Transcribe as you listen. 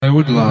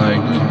would like,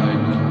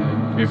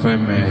 if I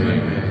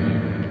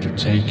may, to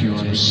take you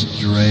on a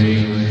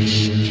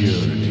strange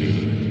journey.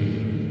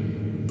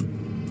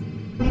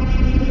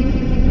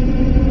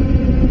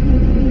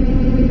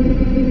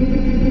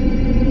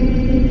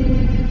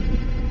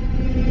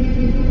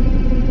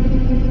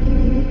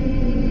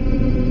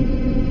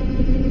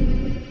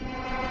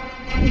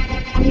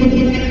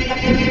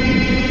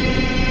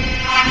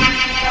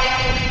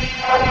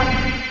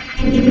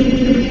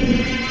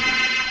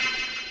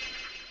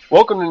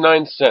 Welcome to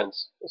 9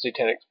 Cents, a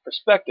satanic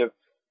perspective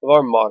of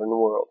our modern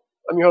world.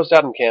 I'm your host,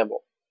 Adam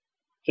Campbell.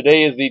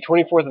 Today is the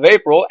 24th of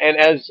April, and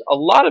as a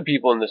lot of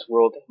people in this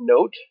world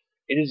note,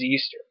 it is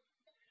Easter.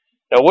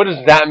 Now, what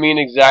does that mean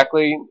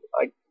exactly?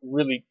 I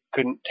really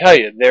couldn't tell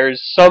you. There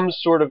is some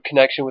sort of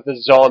connection with a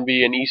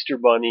zombie, an Easter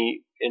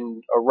bunny,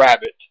 and a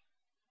rabbit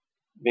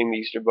being the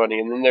Easter bunny.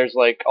 And then there's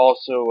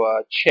also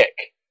a chick,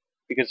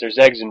 because there's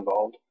eggs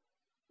involved.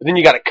 But then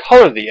you gotta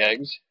color the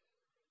eggs.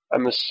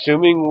 I'm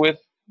assuming with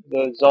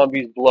the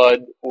zombie's blood,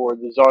 or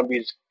the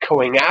zombies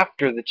going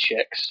after the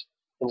chicks,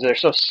 and they're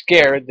so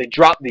scared they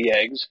drop the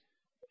eggs,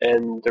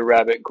 and the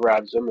rabbit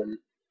grabs them, and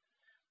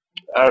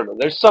I don't know,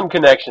 there's some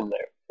connection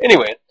there.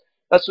 Anyway,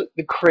 that's what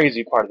the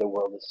crazy part of the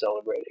world is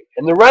celebrating.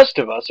 And the rest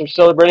of us are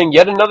celebrating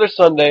yet another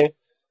Sunday,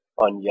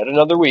 on yet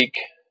another week,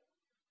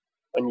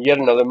 on yet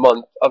another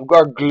month of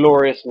our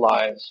glorious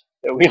lives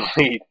that we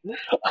lead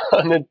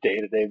on a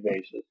day-to-day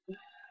basis.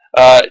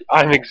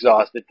 I'm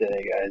exhausted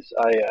today, guys.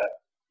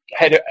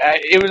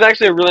 It was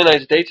actually a really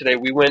nice day today.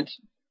 We went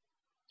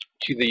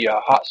to the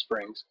hot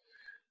springs,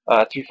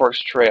 Three Forks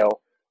Trail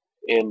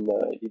in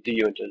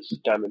the Uintas,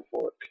 Diamond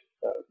Fork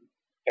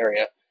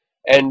area.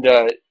 And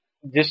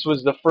this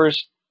was the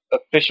first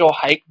official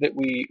hike that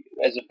we,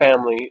 as a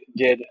family,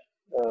 did,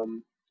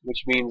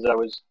 which means I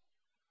was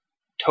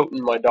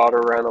toting my daughter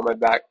around on my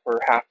back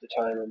for half the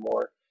time or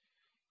more.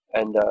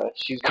 And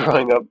she's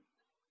growing up,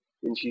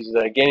 and she's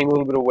gaining a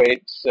little bit of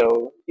weight.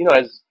 So,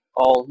 as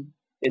all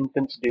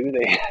infants do,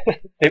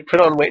 they put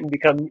on weight and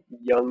become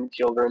young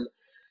children.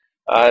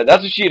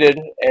 That's what she did,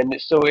 and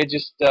so it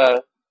just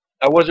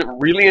I wasn't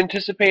really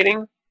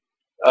anticipating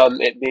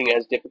it being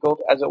as difficult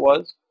as it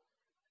was.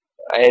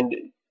 And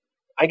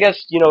I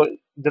guess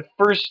the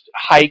first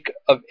hike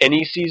of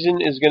any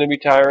season is going to be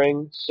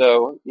tiring,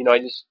 so I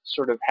just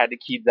sort of had to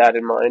keep that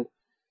in mind.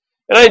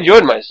 And I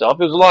enjoyed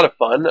myself. It was a lot of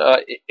fun.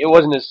 It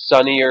wasn't as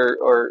sunny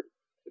or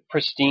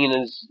pristine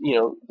as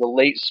the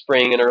late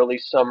spring and early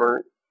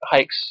summer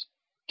hikes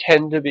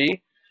tend to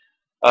be.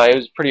 It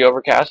was pretty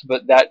overcast,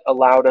 but that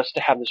allowed us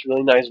to have this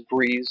really nice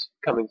breeze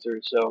coming through.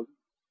 So,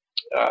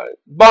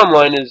 bottom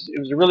line is, it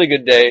was a really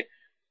good day.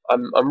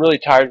 I'm really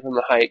tired from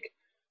the hike,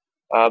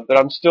 but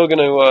I'm still going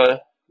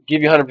to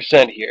give you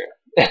 100% here.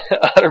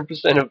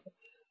 100% of,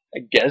 I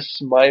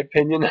guess, my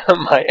opinion,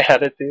 my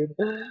attitude,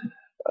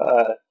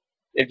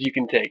 if you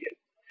can take it.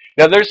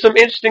 Now, there's some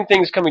interesting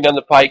things coming down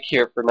the pike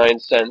here for 9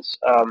 cents.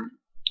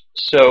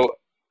 So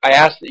I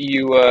ask that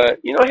you,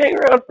 hang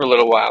around for a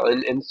little while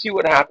and see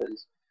what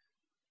happens.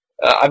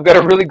 I've got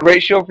a really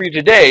great show for you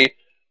today,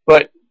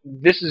 but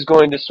this is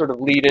going to sort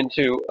of lead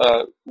into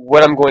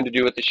what I'm going to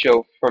do with the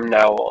show from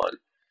now on.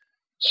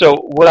 So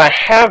what I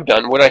have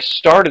done, what I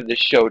started this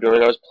show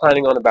doing, I was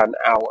planning on about an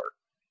hour.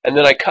 And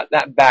then I cut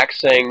that back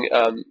saying,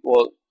 I'm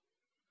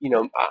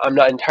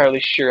not entirely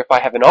sure if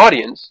I have an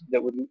audience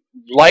that would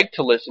like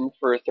to listen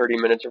for 30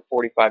 minutes or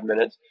 45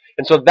 minutes.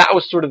 And so that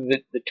was sort of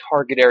the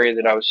target area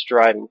that I was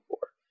striving for.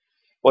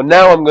 Well,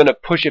 now I'm going to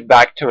push it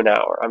back to an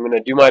hour. I'm going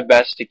to do my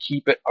best to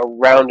keep it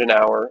around an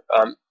hour.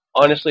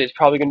 Honestly, it's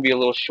probably going to be a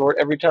little short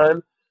every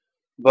time,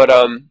 but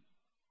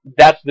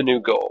that's the new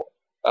goal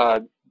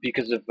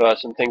because of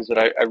some things that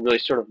I really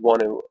sort of want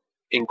to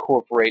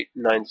incorporate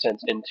 9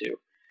 cents into.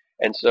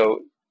 And so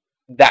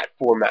that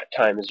format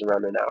time is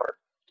around an hour.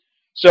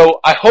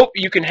 So I hope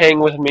you can hang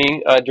with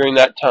me during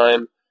that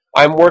time.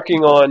 I'm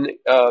working on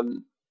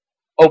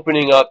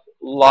opening up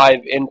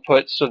live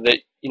input so that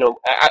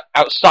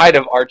outside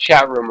of our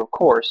chat room, of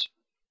course,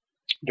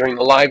 during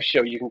the live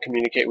show, you can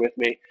communicate with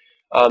me,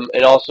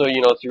 and also,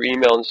 through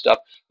email and stuff.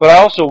 But I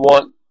also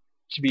want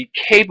to be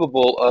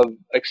capable of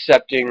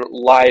accepting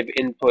live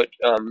input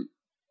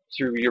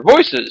through your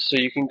voices, so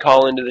you can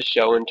call into the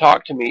show and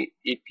talk to me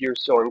if you're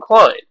so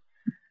inclined,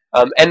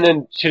 and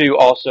then to do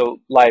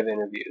also live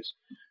interviews.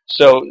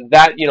 So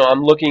that,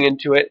 I'm looking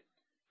into it,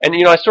 and,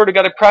 I sort of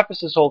got to preface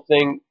this whole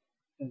thing.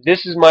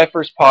 This is my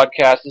first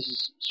podcast. This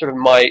is sort of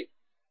my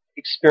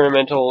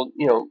experimental,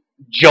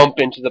 jump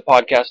into the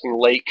podcasting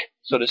lake,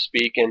 so to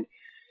speak, and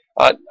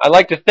I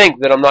like to think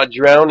that I'm not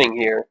drowning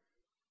here.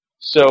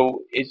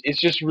 So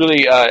it's just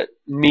really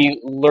me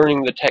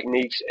learning the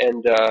techniques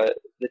and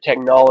the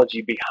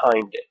technology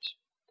behind it.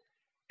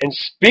 And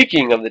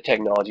speaking of the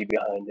technology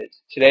behind it,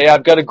 today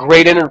I've got a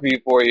great interview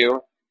for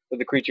you for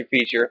the Creature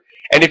Feature.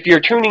 And if you're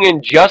tuning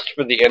in just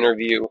for the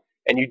interview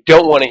and you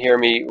don't want to hear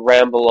me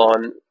ramble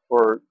on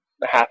for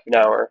a half an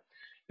hour,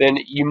 then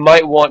you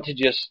might want to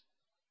just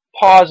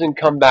pause and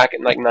come back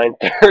at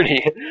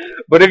 9:30.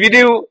 But if you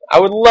do, I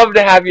would love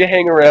to have you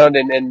hang around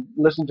and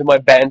listen to my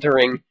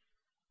bantering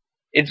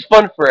It's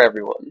fun for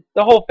everyone,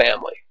 the whole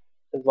family,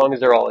 as long as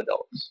they're all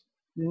adults.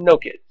 No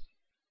kids.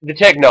 The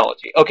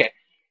technology. Okay,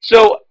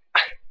 so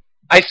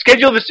I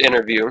scheduled this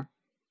interview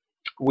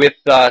with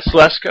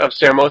Slesk of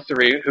Ceremo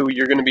 3, who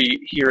you're going to be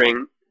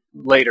hearing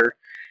later,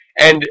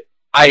 and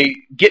I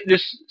get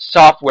this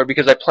software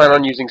because I plan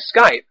on using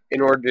Skype in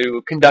order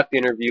to conduct the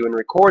interview and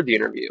record the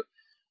interview.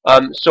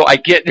 So I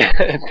get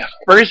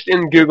first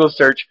in Google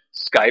search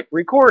Skype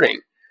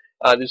recording.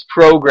 This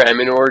program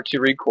in order to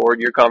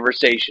record your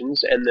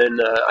conversations, and then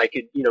I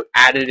could,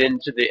 add it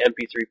into the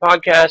MP3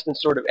 podcast and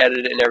sort of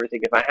edit it and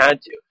everything if I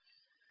had to.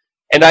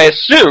 And I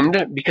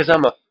assumed, because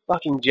I'm a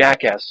fucking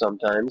jackass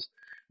sometimes,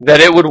 that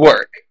it would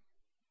work.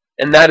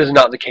 And that is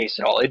not the case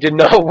at all. It did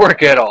not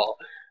work at all.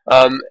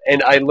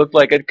 And I looked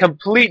like a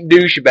complete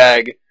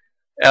douchebag.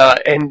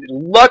 And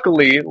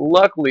luckily,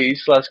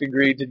 Slesk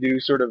agreed to do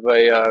sort of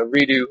a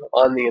redo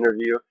on the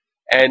interview.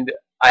 And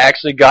I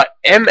actually got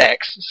MX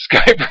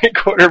Skype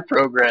recorder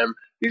program.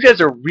 These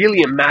guys are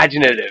really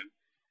imaginative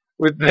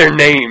with their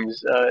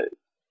names.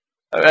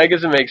 I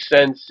guess it makes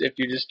sense if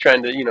you're just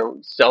trying to,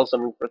 sell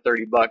something for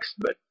 $30,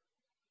 but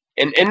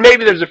and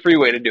maybe there's a free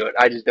way to do it.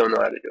 I just don't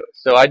know how to do it.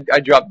 So I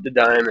dropped the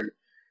dime and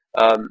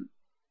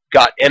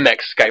got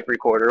MX Skype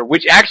recorder,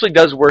 which actually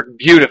does work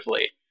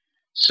beautifully.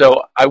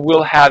 So I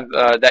will have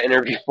that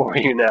interview for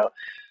you now.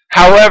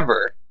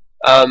 However,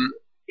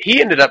 he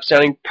ended up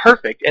sounding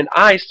perfect, and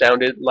I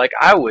sounded like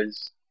I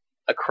was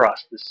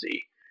across the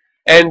sea.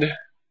 And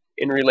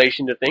in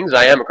relation to things,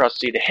 I am across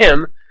the sea to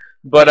him,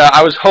 but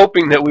I was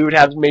hoping that we would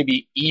have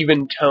maybe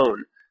even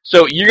tone.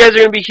 So you guys are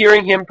going to be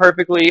hearing him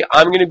perfectly.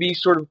 I'm going to be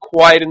sort of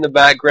quiet in the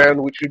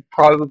background, which would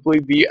probably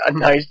be a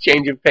nice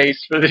change of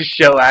pace for this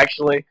show,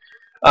 actually.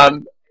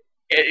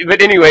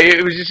 But anyway,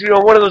 it was just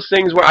one of those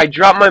things where I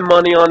dropped my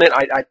money on it.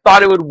 I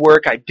thought it would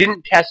work. I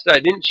didn't test it.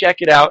 I didn't check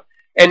it out.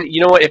 And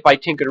you know what? If I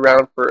tinkered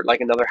around for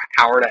like another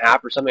hour and a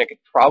half or something, I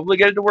could probably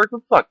get it to work,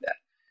 but fuck that.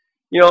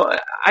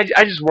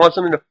 I just want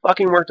something to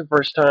fucking work the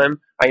first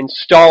time. I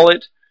install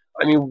it.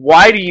 I mean,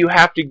 why do you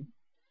have to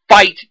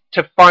fight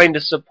to find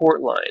a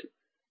support line?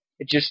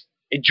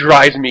 It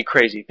drives me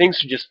crazy. Things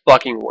should just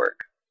fucking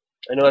work.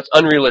 I know that's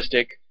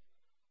unrealistic,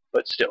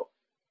 but still,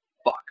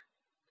 fuck.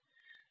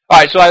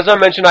 Alright, so as I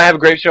mentioned, I have a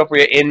great show for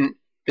you. In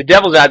The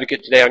Devil's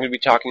Advocate today, I'm going to be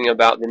talking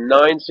about the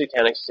 9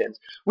 satanic sins.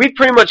 We've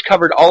pretty much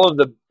covered all of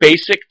the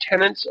basic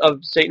tenets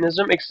of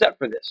Satanism, except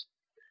for this,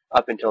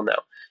 up until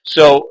now.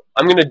 So,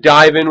 I'm going to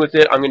dive in with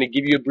it. I'm going to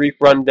give you a brief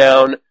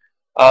rundown.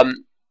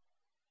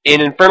 In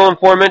Infernal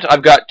Informant,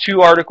 I've got 2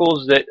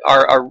 articles that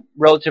are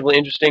relatively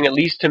interesting. At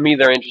least to me,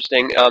 they're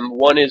interesting.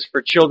 One is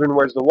For Children,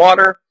 Where's the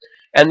Water?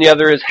 And the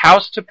other is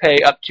House to Pay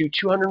Up to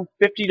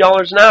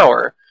 $250 an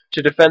Hour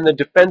to Defend the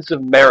Defense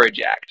of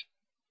Marriage Act.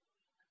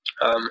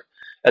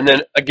 And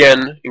then,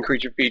 again, in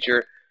Creature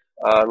Feature,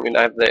 I'm going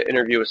to have the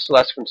interview with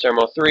Celeste from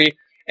Ceremo 3.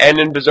 And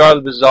in Bizarre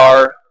the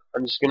Bizarre,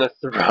 I'm just going to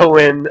throw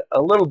in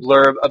a little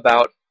blurb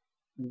about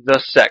the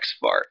sex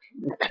fart.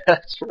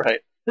 That's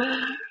right.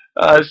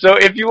 So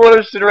if you want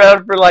to sit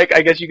around for, I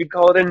guess you could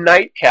call it a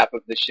nightcap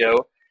of the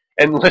show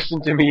and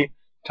listen to me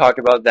talk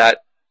about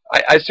that,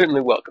 I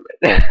certainly welcome it.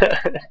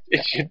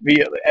 It should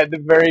be, at the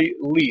very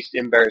least,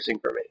 embarrassing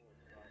for me.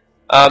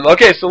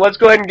 Okay, so let's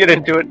go ahead and get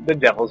into it. The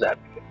Devil's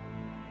Advocate.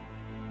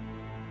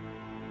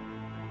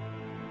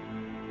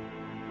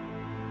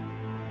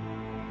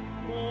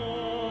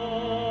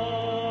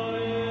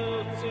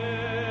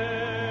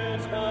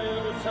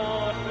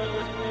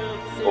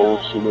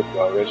 Sulle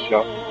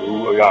Brescia,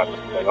 ragazzi,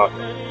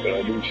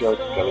 Lucia,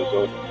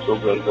 Calazo,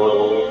 sopra il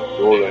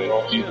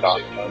dove Gita,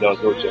 da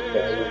dolce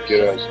che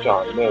era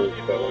già nel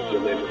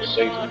genere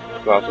Satan,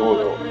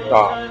 Platoro,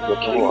 da, the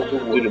tua, to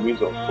the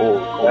miso,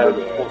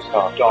 come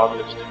sta, dove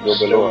lo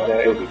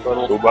subate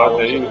on the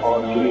Persia,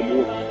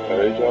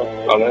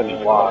 already,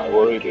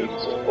 worried it,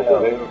 over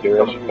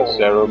there, a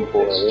serum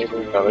for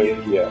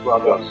Caladia,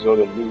 da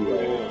solo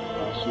lui,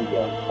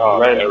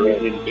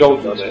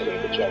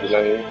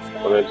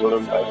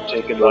 I've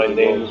taken my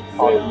name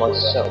upon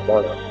myself. I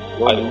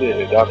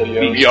live at the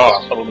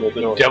VR of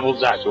the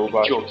Devil's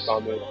Advocate.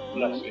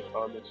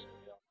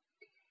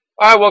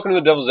 Alright, welcome to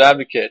the Devil's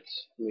Advocate.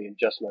 Let me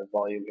adjust my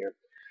volume here.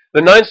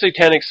 The 9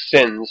 Satanic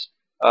Sins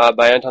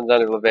by Anton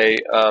Zander LaVey,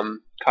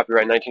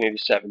 copyright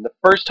 1987. The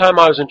first time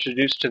I was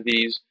introduced to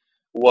these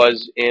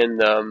was in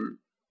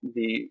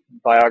the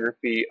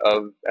biography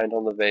of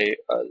Anton LaVey,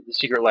 The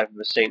Secret Life of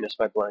a Satanist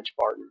by Blanche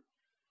Barton.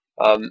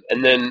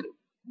 And then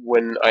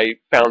when I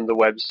found the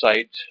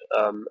website,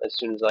 as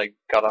soon as I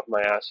got off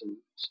my ass and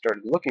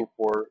started looking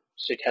for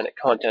satanic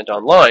content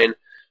online,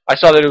 I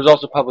saw that it was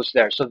also published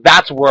there. So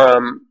that's where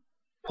I'm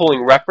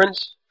pulling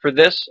reference for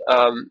this.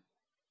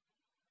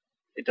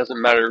 It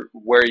doesn't matter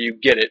where you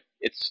get it.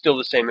 It's still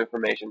the same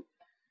information.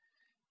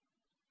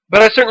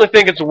 But I certainly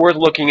think it's worth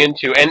looking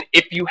into. And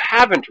if you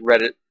haven't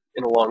read it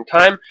in a long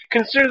time,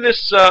 consider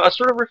this a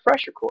sort of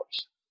refresher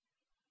course.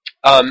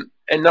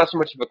 And not so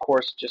much of a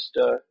course, just,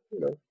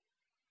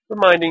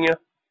 reminding you,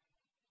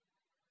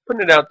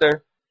 putting it out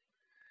there.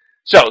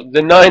 So,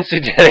 the 9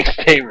 satanic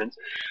statements.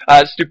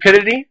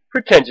 Stupidity,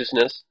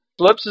 pretentiousness,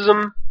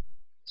 solipsism,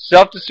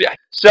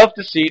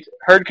 self-deceit,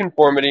 herd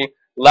conformity,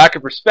 lack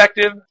of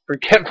perspective,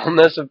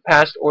 forgetfulness of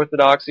past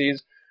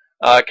orthodoxies,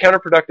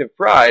 counterproductive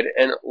pride,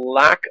 and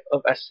lack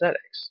of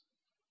aesthetics.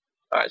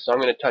 Alright, so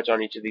I'm going to touch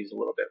on each of these a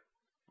little bit.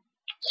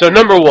 So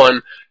number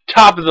one,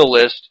 top of the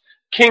list,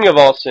 king of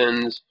all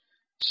sins,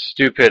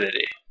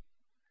 stupidity.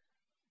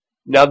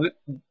 Now,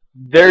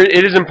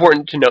 it is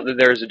important to note that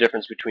there is a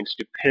difference between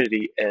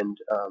stupidity and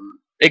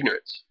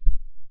ignorance.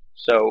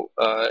 So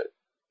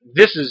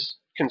this is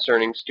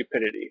concerning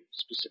stupidity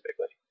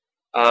specifically.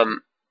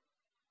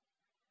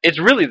 It's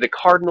really the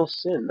cardinal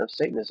sin of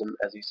Satanism,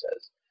 as he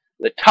says.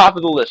 The top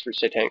of the list for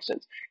satanic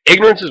sins.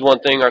 Ignorance is one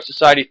thing. Our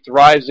society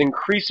thrives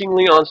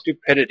increasingly on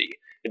stupidity.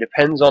 It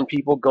depends on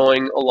people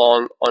going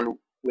along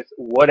with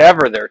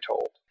whatever they're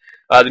told.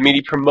 The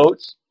media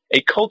promotes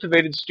a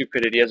cultivated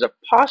stupidity as a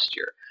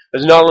posture that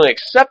is not only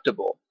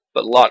acceptable,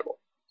 but laudable.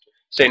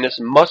 Satanists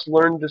must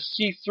learn to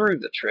see through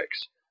the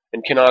tricks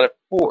and cannot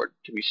afford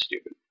to be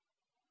stupid.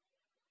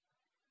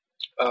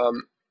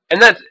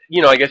 And that's,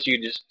 I guess you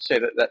could just say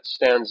that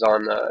stands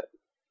on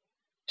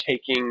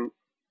taking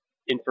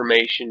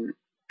information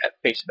at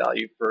face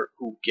value for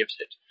who gives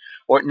it.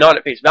 Or not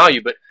at face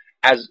value, but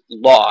as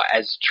law,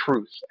 as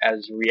truth,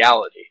 as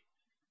reality.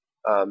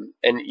 And,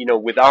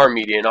 with our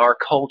media and our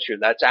culture,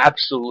 that's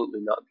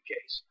absolutely not the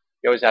case.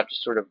 You always have to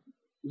sort of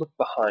look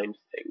behind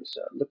things,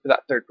 look for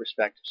that third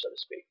perspective, so to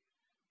speak.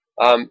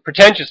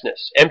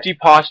 Pretentiousness, empty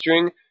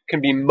posturing,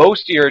 can be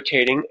most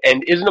irritating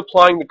and isn't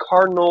applying the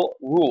cardinal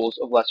rules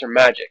of lesser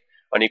magic,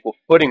 on equal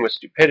footing with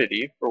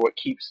stupidity for what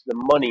keeps the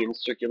money in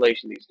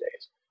circulation these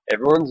days.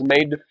 Everyone's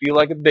made to feel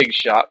like a big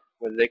shot,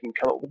 whether they can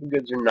come up with the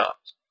goods or not.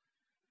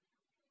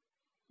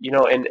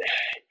 And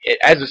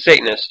as a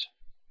Satanist,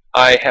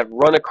 I have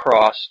run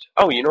across...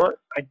 Oh, you know what?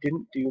 I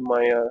didn't do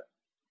my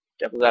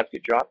Devil's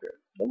Advocate drop here.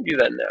 Let me do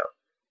that now.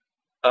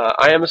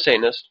 I am a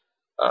Satanist.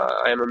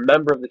 I am a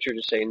member of the Church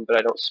of Satan, but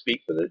I don't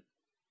speak for the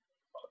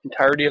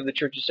entirety of the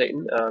Church of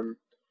Satan.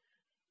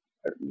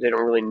 They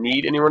don't really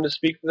need anyone to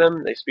speak for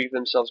them. They speak for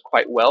themselves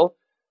quite well.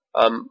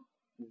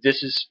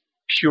 This is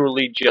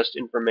purely just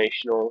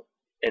informational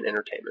and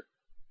entertainment.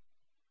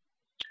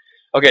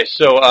 Okay,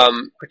 so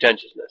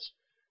pretentiousness.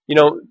 In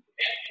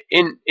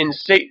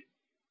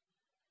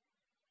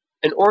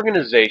an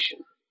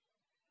organization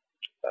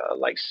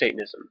like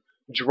Satanism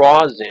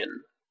draws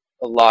in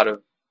a lot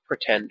of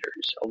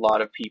pretenders, a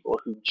lot of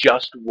people who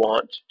just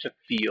want to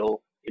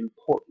feel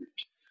important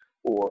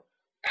or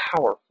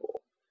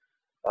powerful.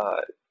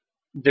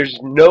 There's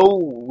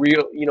no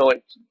real,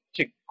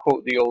 to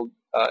quote the old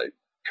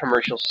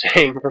commercial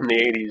saying from the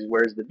 80s,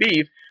 "Where's the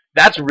beef?"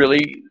 That's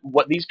really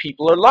what these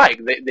people are like.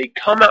 They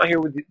come out here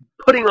with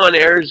putting on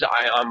airs.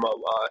 I'm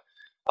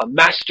a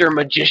master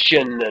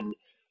magician, and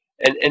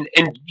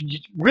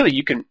really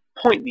you can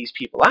point these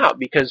people out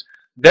because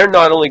they're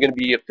not only going to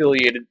be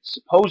affiliated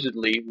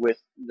supposedly with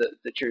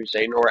the Church of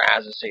Satan or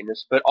as a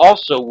Satanist, but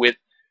also with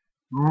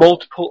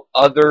multiple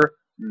other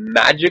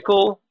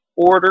magical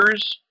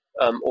orders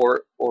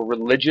or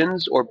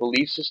religions or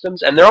belief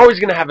systems, and they're always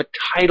going to have a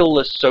title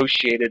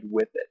associated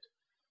with it.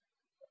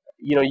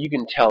 You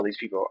can tell these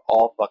people are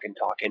all fucking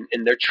talking,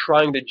 and they're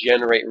trying to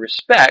generate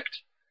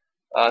respect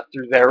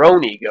through their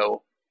own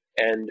ego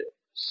and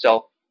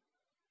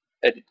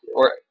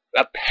or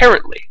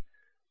apparently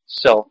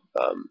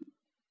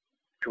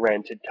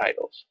self-granted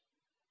titles.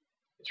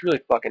 It's really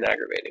fucking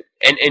aggravating.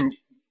 And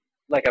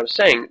like I was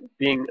saying,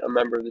 being a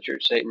member of the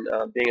Church of Satan,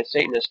 being a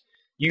Satanist,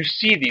 you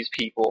see these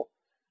people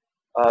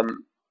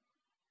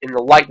in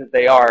the light that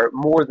they are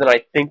more than I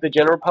think the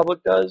general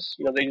public does.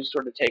 They just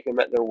sort of take them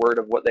at their word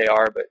of what they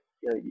are, but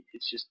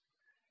it's just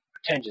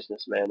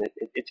pretentiousness, man.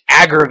 It's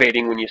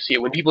aggravating when you see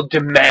it, when people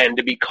demand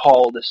to be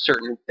called a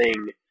certain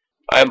thing.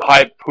 I am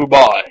High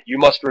Poobah. You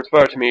must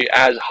refer to me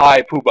as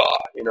High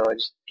Poobah.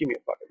 Just give me a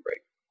fucking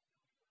break.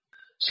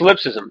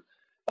 Solipsism.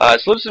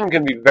 Solipsism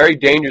can be very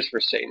dangerous for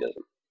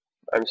Satanism.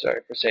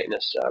 For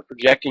Satanists.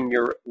 Projecting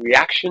your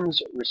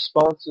reactions,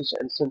 responses,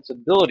 and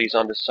sensibilities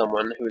onto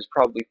someone who is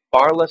probably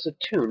far less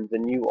attuned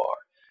than you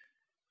are.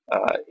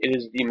 It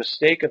is the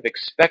mistake of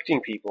expecting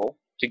people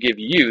to give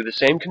you the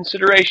same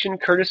consideration,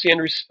 courtesy,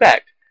 and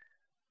respect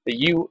that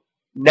you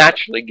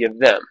naturally give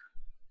them.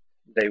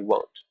 They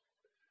won't.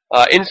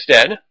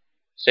 Instead,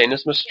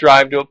 Satanists must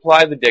strive to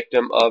apply the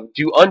dictum of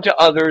do unto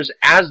others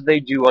as they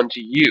do unto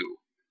you.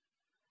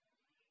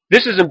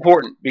 This is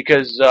important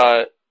because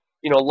a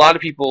lot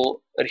of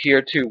people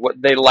adhere to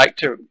what they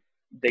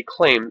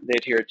claim they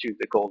adhere to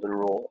the golden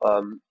rule.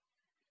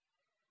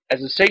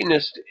 As a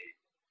Satanist,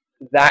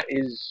 that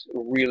is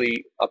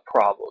really a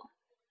problem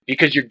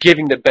because you're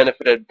giving the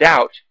benefit of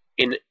doubt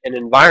in an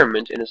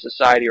environment, in a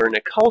society, or in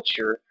a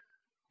culture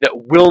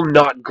that will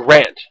not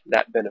grant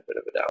that benefit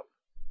of a doubt.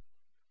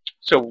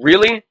 So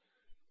really,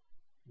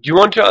 do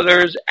unto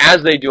others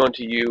as they do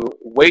unto you.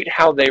 Wait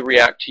how they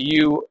react to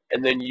you,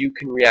 and then you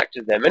can react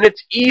to them. And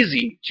it's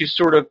easy to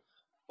sort of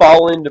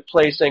fall into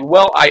place saying,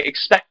 well, I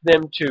expect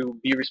them to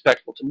be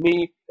respectful to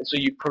me, and so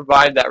you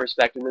provide that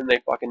respect, and then they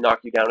fucking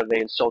knock you down and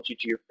they insult you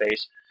to your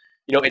face.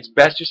 It's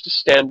best just to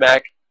stand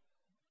back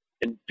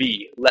and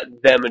be.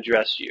 Let them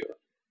address you.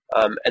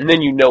 And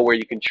then you know where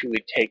you can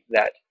truly take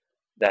that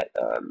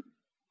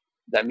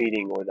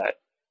meeting or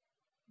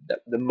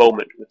the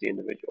moment with the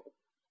individual.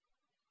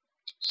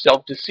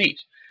 Self-deceit.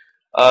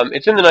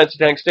 It's in the 9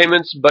 Satanic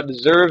Statements, but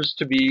deserves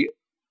to be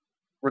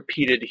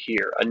repeated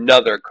here.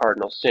 Another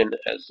cardinal sin,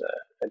 as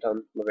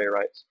Anton LaVey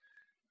writes.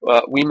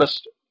 We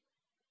must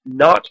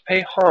not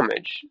pay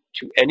homage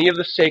to any of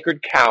the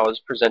sacred cows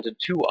presented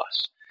to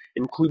us,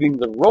 including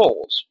the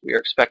roles we are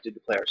expected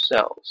to play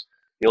ourselves.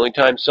 The only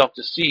time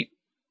self-deceit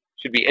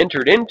should be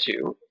entered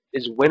into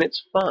is when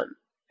it's fun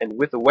and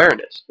with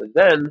awareness, but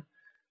then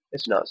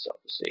it's not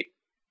self-deceit.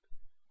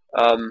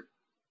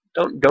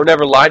 Don't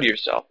ever lie to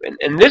yourself,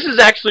 and this is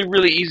actually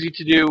really easy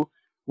to do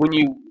when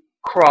you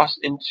cross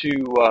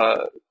into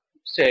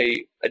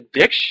say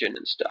addiction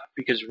and stuff,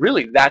 because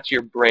really that's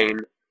your brain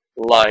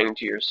lying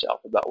to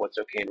yourself about what's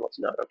okay and what's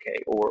not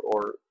okay,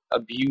 or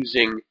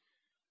abusing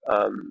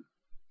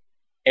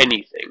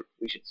anything,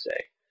 we should say.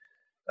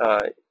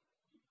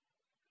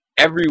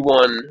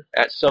 Everyone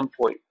at some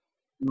point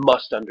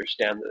must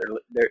understand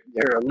that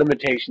there are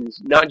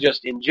limitations, not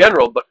just in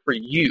general, but for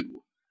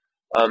you.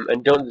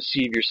 And don't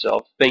deceive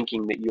yourself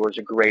thinking that yours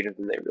are greater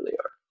than they really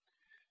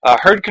are.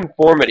 Herd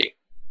conformity.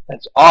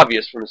 That's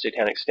obvious from the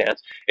Satanic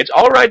stance. It's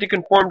all right to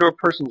conform to a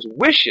person's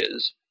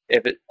wishes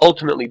if it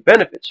ultimately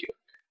benefits you,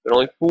 but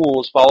only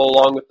fools follow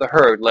along with the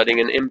herd, letting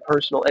an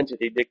impersonal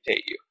entity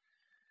dictate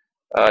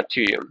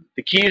to you.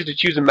 The key is to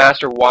choose a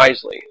master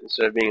wisely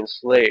instead of being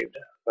enslaved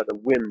by the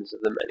whims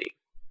of the many.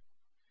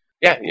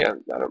 Yeah,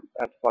 I don't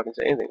have to fucking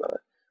say anything about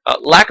it.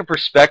 Lack of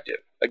perspective.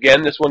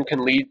 Again, this one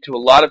can lead to a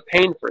lot of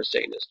pain for a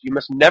Satanist. You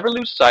must never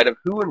lose sight of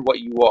who and what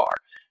you are,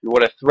 and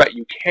what a threat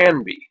you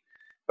can be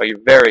by your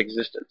very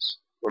existence.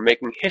 We're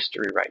making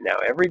history right now,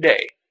 every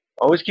day.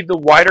 Always keep the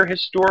wider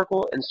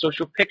historical and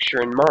social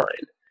picture in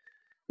mind.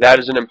 That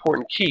is an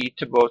important key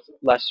to both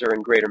lesser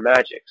and greater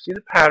magic. See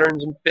the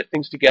patterns and fit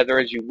things together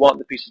as you want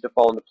the pieces to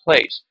fall into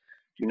place.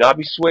 Do not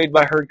be swayed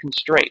by herd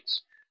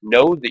constraints.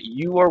 Know that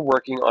you are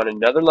working on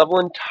another level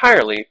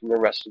entirely from the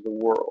rest of the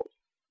world.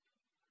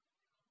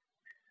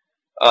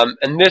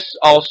 And this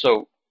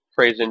also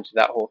plays into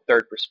that whole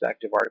third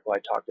perspective article I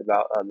talked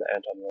about on the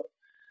Anton.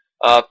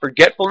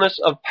 Forgetfulness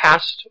of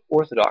past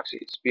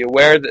orthodoxies. Be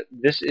aware that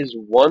this is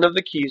one of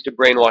the keys to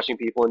brainwashing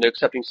people into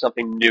accepting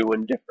something new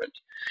and different.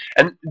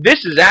 And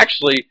this is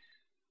actually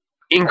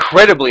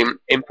incredibly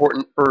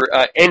important for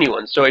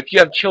anyone. So if you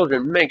have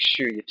children, make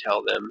sure you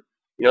tell them.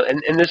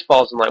 And this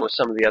falls in line with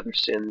some of the other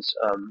sins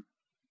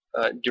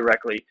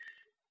directly.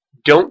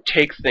 Don't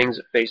take things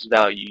at face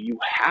value. You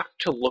have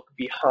to look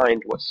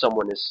behind what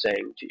someone is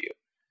saying to you,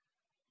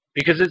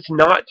 because it's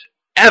not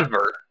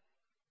ever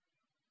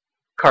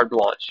carte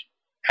blanche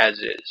as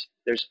is.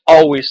 There's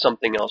always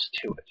something else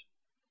to it.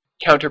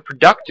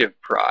 Counterproductive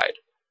pride.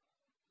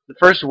 The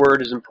first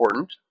word is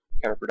important.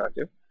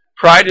 Counterproductive.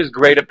 Pride is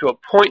great up to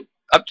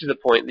the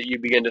point that you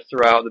begin to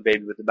throw out the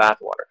baby with the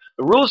bathwater.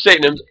 The rule of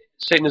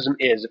Satanism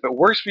is, if it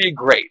works for you,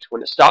 great.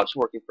 When it stops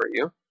working for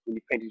you, when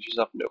you painted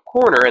yourself into a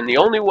corner, and the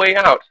only way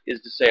out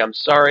is to say, I'm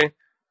sorry,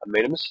 I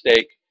made a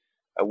mistake,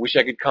 I wish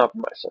I could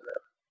compromise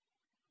somehow,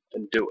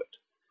 and do it.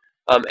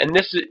 And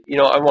this is,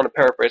 I want to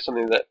paraphrase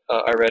something that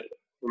I read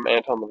from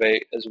Anton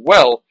LaVey as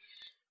well,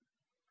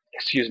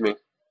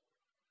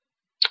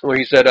 where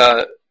he said,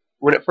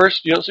 when at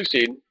first you don't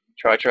succeed,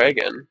 try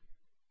again.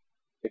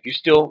 If you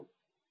still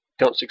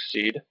don't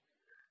succeed,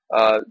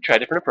 try a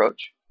different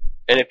approach.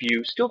 And if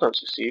you still don't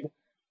succeed,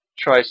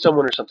 try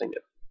someone or something new.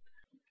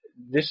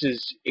 This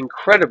is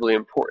incredibly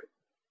important.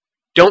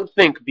 Don't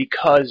think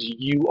because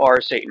you are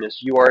a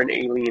Satanist, you are an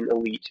alien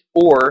elite,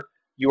 or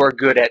you are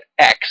good at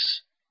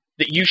X,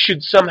 that you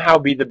should somehow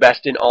be the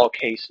best in all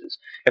cases.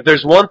 If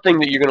there's one thing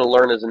that you're going to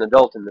learn as an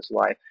adult in this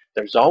life,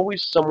 there's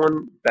always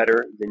someone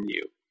better than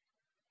you.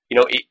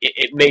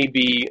 It may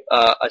be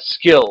a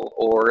skill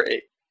or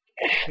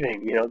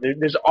anything.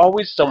 There's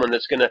always someone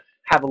that's going to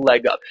have a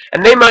leg up.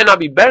 And they might not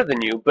be better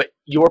than you, but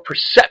your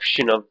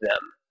perception of them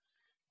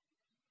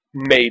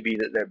may be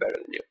that they're better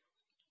than you.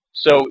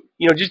 So,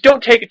 just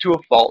don't take it to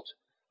a fault.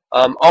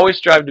 Always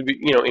strive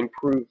to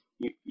improve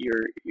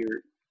your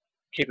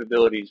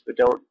capabilities, but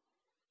don't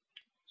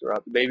throw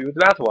out the baby with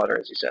the bathwater,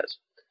 as he says.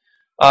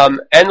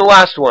 And the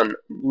last one,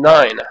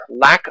 9,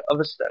 lack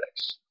of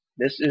aesthetics.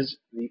 This is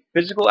the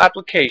physical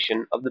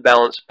application of the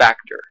balance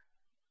factor.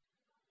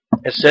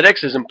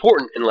 Aesthetics is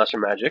important in lesser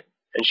magic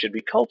and should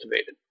be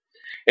cultivated.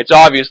 It's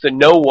obvious that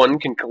no one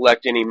can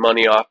collect any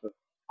money off of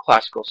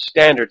classical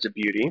standards of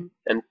beauty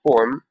and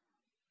form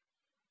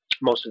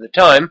most of the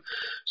time,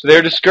 so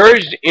they're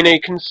discouraged in a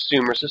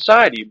consumer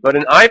society. But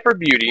an eye for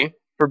beauty,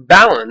 for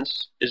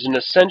balance, is an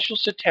essential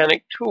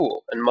satanic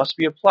tool and must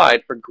be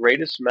applied for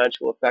greatest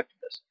magical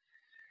effectiveness.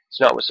 It's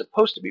not what's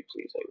supposed to be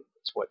pleasing,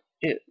 it's what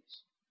is.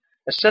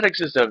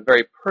 Aesthetics is a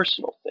very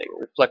personal thing,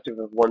 reflective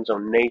of one's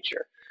own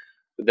nature,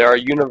 but there are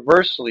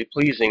universally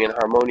pleasing and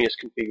harmonious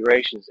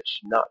configurations that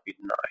should not be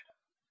denied.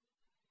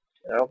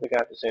 And I don't think I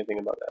have to say anything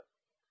about that.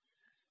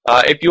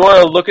 If you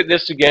want to look at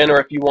this again, or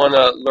if you want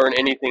to learn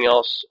anything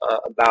else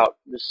about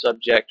this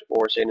subject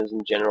or Satanism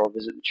in general,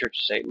 visit the Church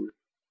of Satan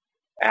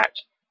at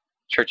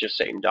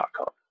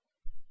churchofsatan.com.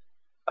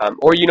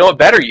 Or you know what,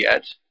 better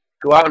yet,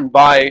 go out and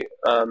buy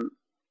The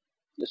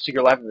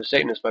Secret Life of a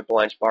Satanist by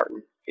Blind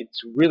Spartan.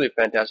 It's really a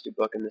fantastic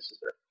book, and this is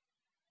there.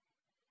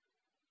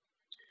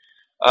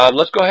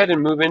 Let's go ahead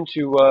and move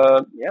into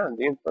the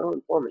Infernal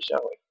Informant,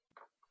 shall we?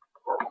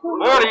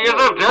 Bodies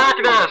of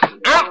darkness,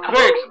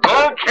 earthquakes,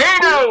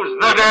 volcanoes,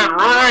 the dead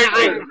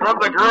rising from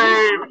the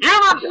grave,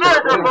 human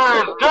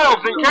sacrifice,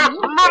 dogs and cats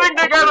living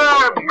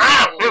together,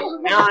 mass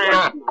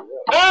hysteria,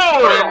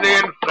 all in the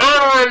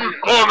Infernal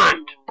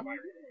Informant.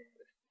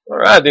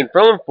 Alright, the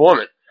Infernal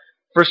Informant.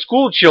 For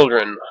school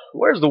children,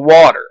 where's the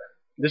water?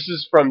 This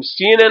is from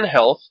CNN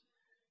Health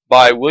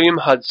by William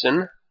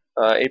Hudson,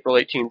 April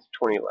 18th,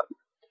 2011.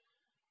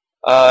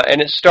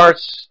 And it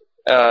starts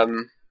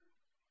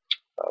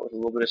with a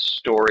little bit of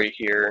story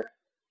here.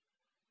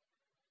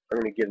 I'm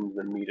going to get into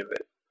the meat of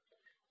it.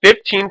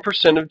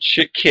 15% of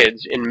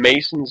kids in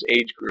Mason's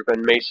age group,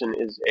 and Mason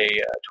is a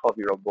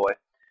 12-year-old boy,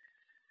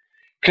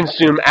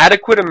 consume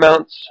adequate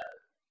amounts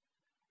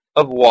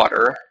of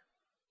water,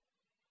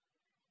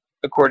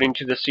 according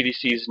to the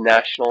CDC's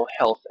National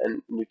Health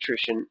and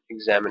Nutrition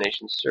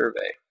Examination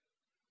Survey.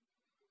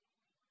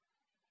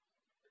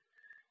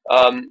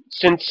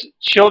 Since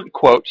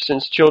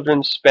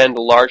children spend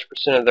a large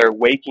percent of their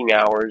waking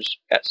hours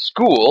at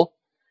school,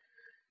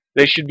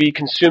 they should be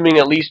consuming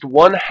at least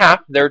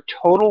 1/2 their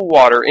total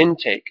water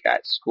intake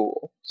at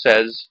school,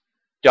 says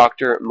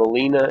Dr.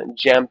 Melina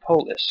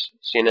Jampoulis,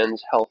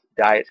 CNN's health,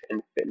 diet,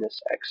 and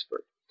fitness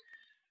expert.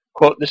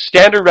 Quote, the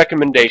standard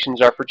recommendations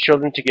are for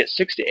children to get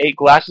 6 to 8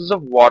 glasses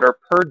of water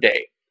per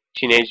day.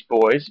 Teenage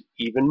boys,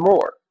 even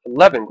more,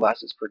 11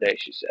 glasses per day,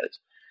 she says.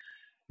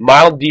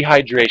 Mild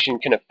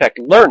dehydration can affect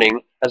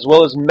learning as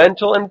well as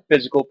mental and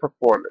physical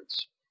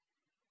performance.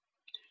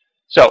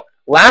 So,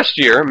 last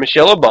year,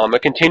 Michelle Obama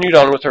continued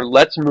on with her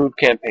Let's Move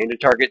campaign to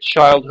target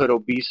childhood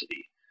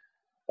obesity.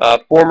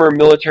 Former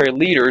military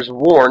leaders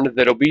warned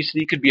that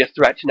obesity could be a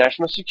threat to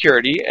national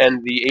security,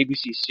 and the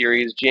ABC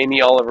series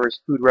Jamie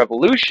Oliver's Food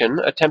Revolution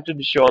attempted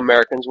to show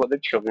Americans what their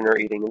children are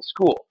eating in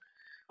school.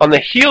 On the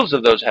heels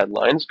of those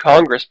headlines,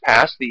 Congress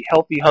passed the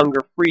Healthy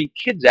Hunger Free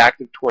Kids Act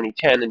of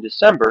 2010 in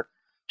December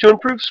to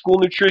improve school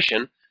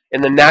nutrition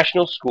in the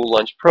National School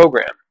Lunch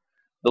Program.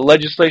 The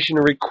legislation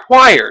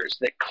requires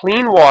that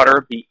clean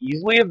water be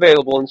easily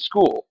available in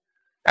school.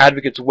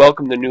 Advocates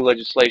welcome the new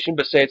legislation,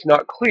 but say it's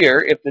not clear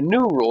if the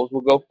new rules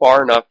will go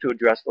far enough to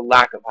address the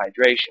lack of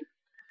hydration.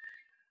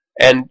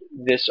 And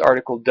this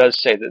article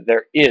does say that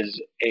there is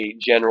a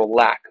general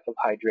lack of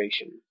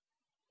hydration.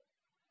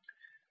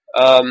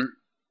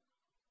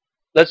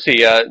 Let's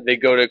see, they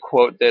go to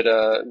quote that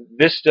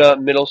Vista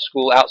Middle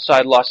School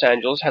outside Los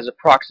Angeles has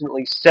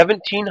approximately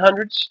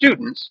 1,700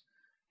 students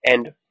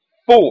and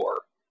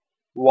 4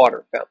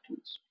 water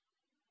fountains.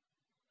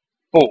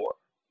 4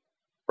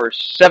 for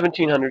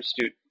 1,700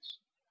 students.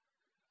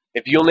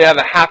 If you only have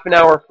a half an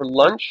hour for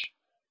lunch,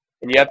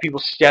 and you have people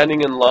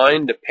standing in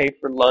line to pay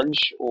for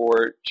lunch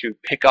or to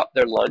pick up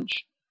their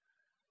lunch,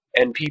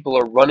 and people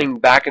are running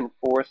back and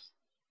forth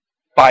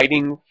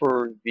fighting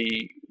for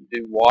the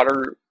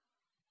water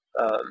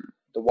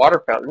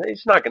fountain,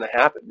 it's not going to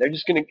happen. They're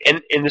just going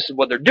to, and this is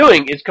what they're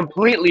doing, is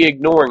completely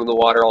ignoring the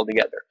water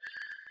altogether.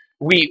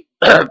 We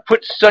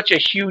put such a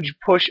huge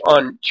push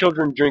on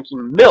children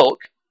drinking milk,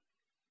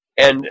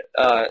 and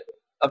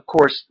of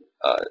course,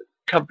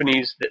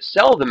 companies that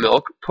sell the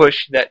milk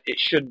push that it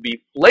should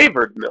be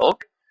flavored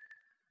milk,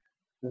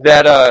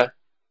 that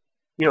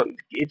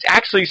it's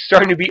actually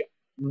starting to be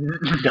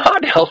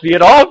not healthy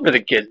at all for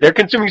the kids. They're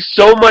consuming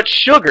so much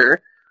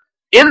sugar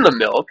in the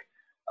milk.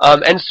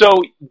 And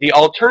so the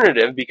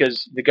alternative,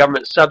 because the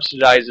government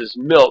subsidizes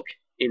milk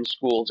in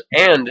schools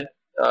and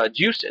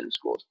juice in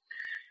schools,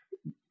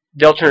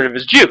 the alternative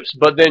is juice.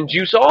 But then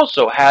juice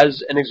also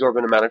has an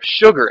exorbitant amount of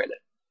sugar in it.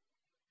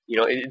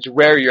 It's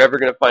rare you're ever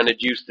going to find a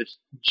juice that's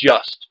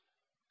just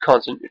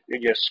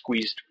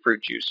squeezed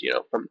fruit juice,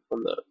 from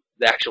the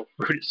actual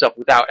fruit itself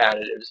without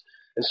additives,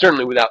 and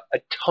certainly without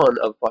a ton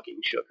of fucking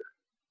sugar.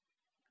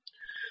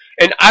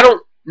 And I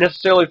don't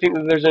necessarily think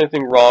that there's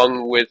anything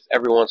wrong with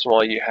every once in a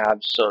while you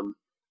have some,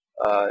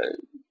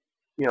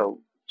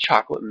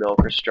 chocolate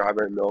milk or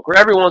strawberry milk, or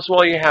every once in a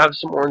while you have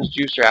some orange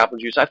juice or apple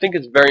juice. I think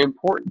it's very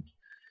important.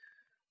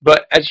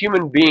 But as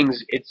human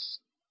beings, it's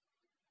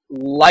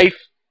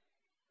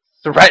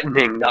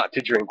life-threatening not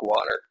to drink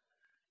water.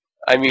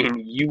 I mean,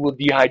 you will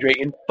dehydrate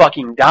and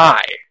fucking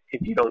die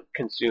if you don't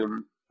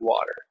consume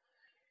water.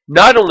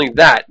 Not only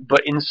that,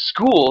 but in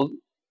school,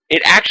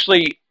 it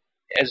actually,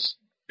 as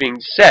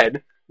being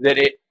said, that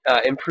it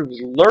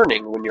improves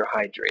learning when you're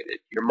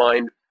hydrated. Your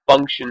mind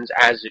functions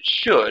as it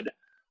should,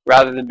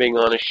 rather than being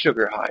on a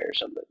sugar high or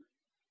something.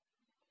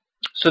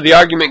 So the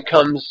argument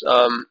comes,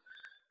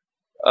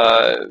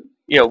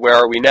 where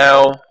are we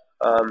now?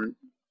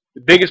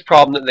 The biggest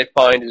problem that they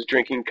find is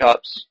drinking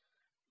cups.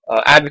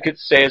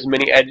 Advocates say as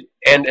many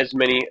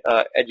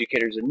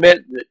educators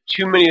admit that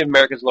too many of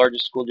America's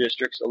largest school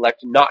districts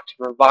elect not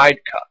to provide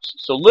cups.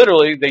 So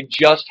literally, they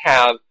just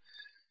have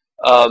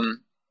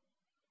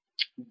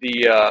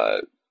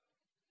the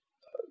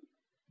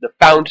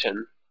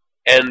fountain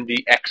and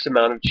the X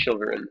amount of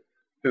children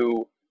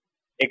who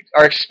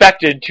are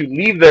expected to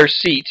leave their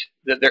seat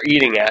that they're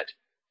eating at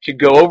to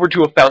go over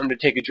to a fountain to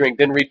take a drink,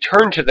 then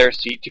return to their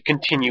seat to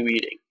continue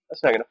eating.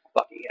 That's not going to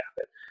fucking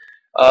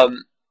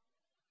happen.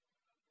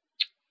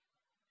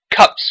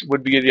 Cups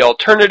would be the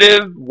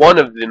alternative, one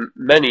of the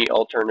many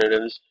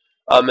alternatives,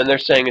 and they're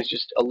saying it's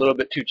just a little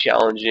bit too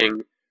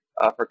challenging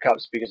for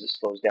cups because it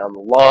slows down the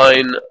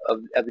line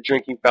at the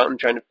drinking fountain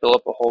trying to fill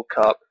up a whole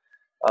cup.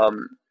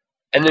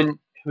 And then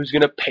who's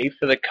going to pay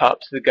for the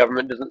cups? The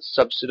government doesn't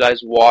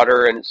subsidize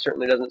water, and it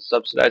certainly doesn't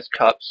subsidize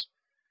cups.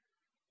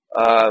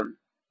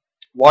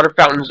 Water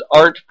fountains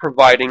aren't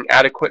providing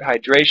adequate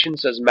hydration,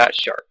 says Matt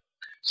Sharp,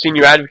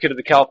 senior advocate of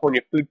the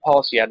California Food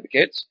Policy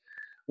Advocates.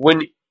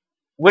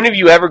 When have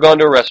you ever gone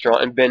to a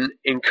restaurant and been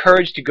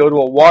encouraged to go to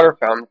a water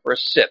fountain for a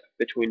sip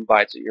between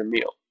bites at your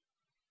meal?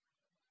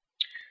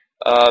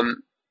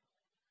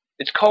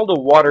 It's called a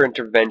water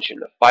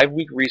intervention, a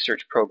 5-week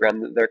research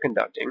program that they're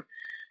conducting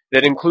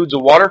that includes a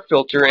water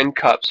filter and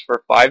cups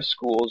for 5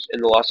 schools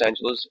in the Los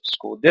Angeles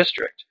School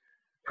District,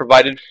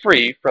 provided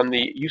free from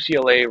the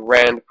UCLA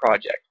RAND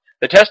project.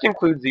 The test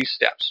includes these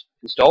steps.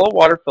 Install a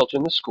water filter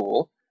in the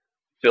school,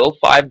 fill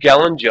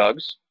 5-gallon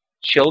jugs,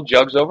 chill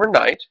jugs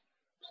overnight,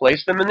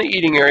 place them in the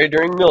eating area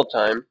during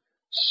mealtime,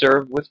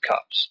 serve with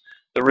cups.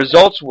 The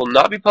results will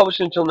not be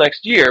published until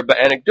next year, but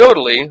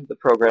anecdotally, the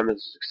program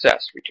is a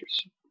success,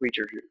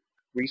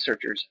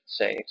 researchers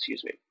say.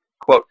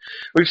 Quote,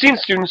 we've seen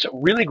students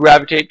really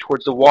gravitate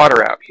towards the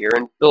water out here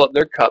and fill up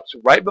their cups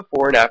right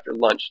before and after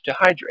lunch to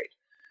hydrate,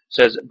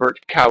 says Bert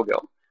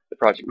Cowgill, the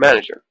project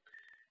manager.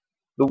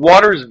 The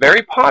water is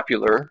very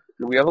popular,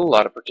 and we have a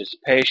lot of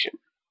participation.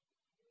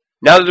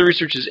 Now that the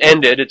research has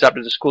ended, it's up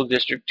to the school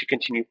district to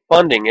continue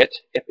funding it,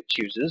 if it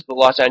chooses. The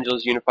Los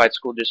Angeles Unified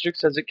School District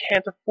says it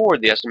can't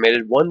afford the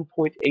estimated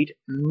 $1.8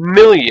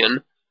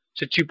 million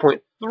to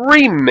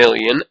 $2.3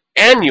 million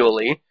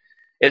annually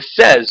it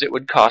says it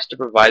would cost to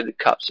provide the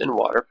cups and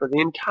water for the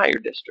entire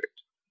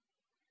district.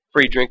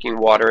 Free drinking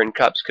water in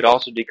cups could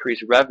also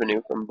decrease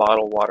revenue from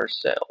bottled water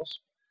sales.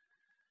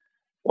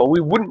 Well,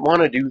 we wouldn't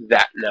want to do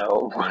that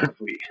now, would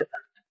we?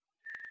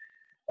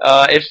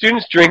 If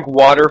students drink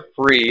water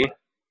free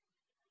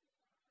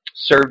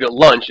served at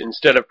lunch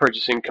instead of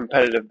purchasing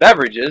competitive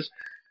beverages,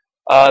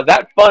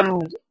 that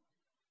funds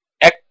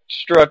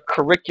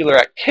extracurricular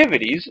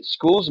activities.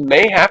 Schools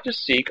may have to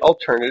seek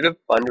alternative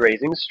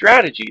fundraising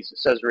strategies,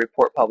 says a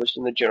report published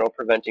in the Journal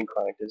Preventing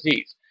Chronic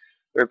Disease.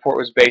 The report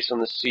was based on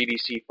the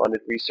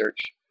CDC-funded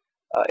research,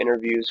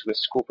 interviews with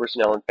school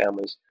personnel and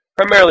families,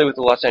 primarily with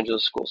the Los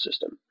Angeles school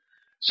system.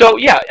 So,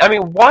 yeah, I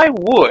mean, why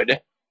would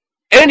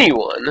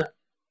anyone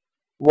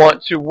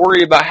want to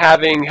worry about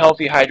having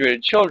healthy,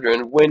 hydrated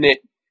children when it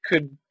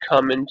could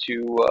come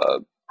into a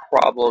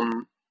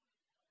problem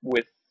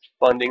with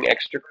funding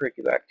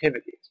extracurricular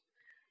activities?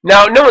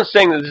 Now, no one's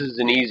saying that this is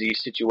an easy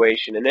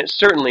situation, and it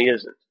certainly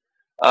isn't.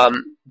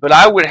 But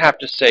I would have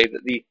to say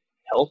that the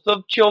health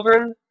of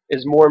children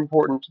is more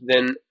important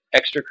than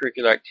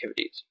extracurricular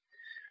activities.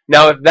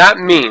 Now, if that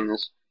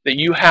means that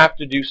you have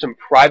to do some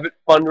private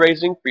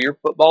fundraising for your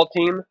football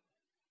team,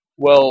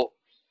 well,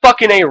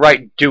 fucking A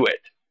right, do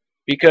it.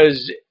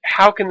 Because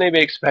how can they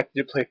be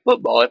expected to play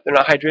football if they're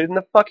not hydrated in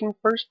the fucking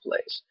first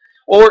place?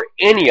 Or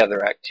any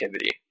other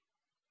activity.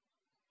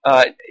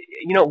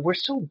 We're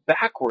so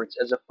backwards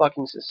as a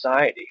fucking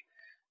society.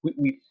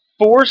 We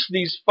force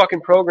these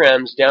fucking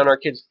programs down our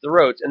kids'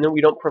 throats, and then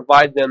we don't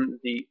provide them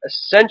the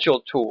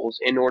essential tools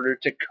in order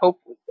to cope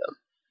with them.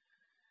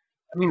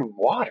 I mean,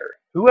 water.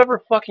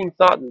 Whoever fucking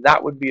thought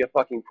that would be a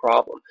fucking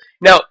problem?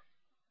 Now,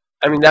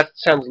 I mean, that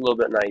sounds a little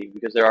bit naive,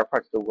 because there are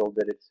parts of the world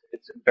that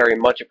it's very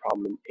much a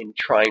problem in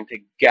trying to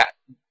get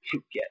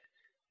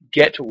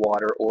to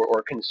water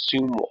or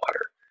consume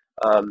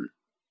water.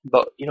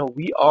 But,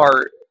 we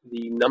are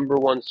the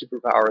 #1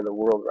 superpower in the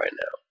world right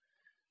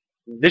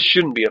now. This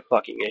shouldn't be a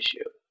fucking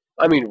issue.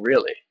 I mean,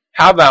 really.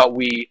 How about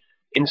we,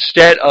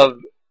 instead of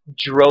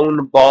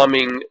drone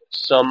bombing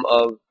some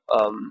of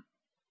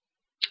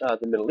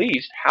the Middle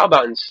East, how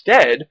about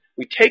instead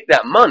we take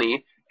that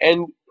money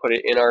and put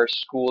it in our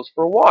schools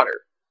for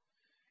water?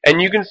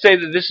 And you can say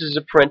that this is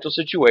a parental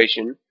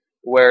situation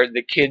where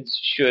the kids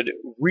should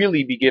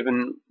really be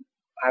given,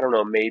 I don't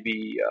know,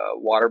 maybe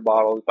water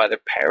bottles by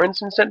their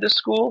parents and sent to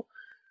school,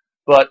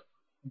 but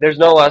there's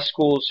not a lot of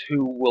schools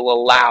who will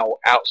allow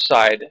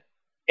outside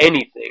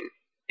anything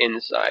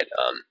inside.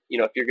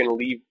 If you're going to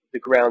leave the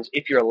grounds,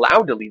 if you're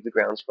allowed to leave the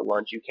grounds for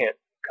lunch, you can't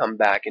come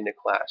back into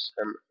class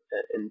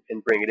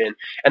and bring it in.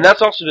 And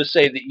that's also to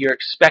say that you're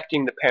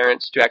expecting the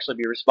parents to actually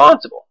be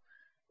responsible.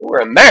 We're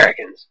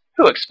Americans.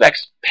 Who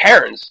expects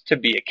parents to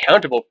be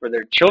accountable for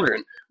their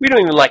children? We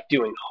don't even like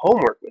doing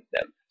homework with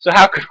them. So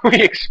how could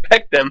we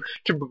expect them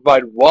to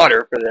provide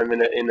water for them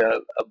in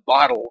a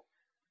bottle?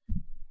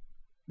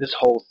 This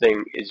whole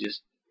thing is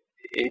just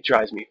it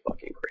drives me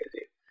fucking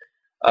crazy.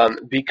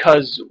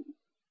 Because,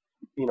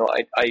 you know,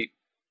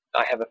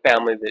 I have a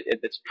family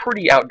that's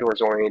pretty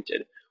outdoors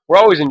oriented. We're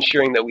always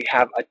ensuring that we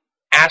have an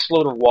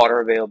assload of water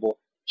available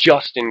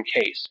just in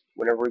case,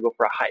 whenever we go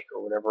for a hike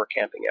or whenever we're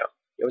camping out.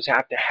 You always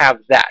have to have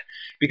that.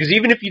 Because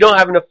even if you don't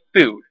have enough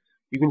food,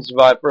 you can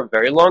survive for a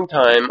very long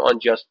time on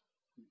just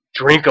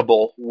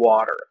drinkable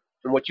water.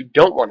 And what you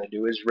don't want to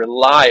do is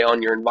rely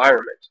on your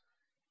environment,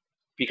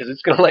 because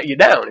it's going to let you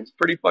down. It's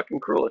pretty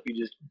fucking cruel if you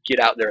just get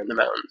out there in the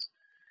mountains.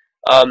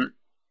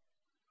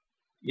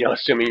 You know,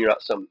 assuming you're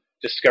not some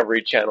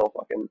Discovery Channel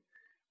fucking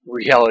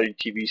reality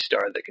TV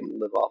star that can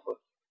live off of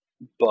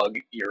bug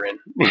urine,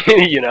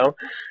 you know?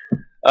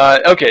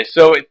 Okay,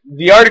 so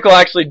the article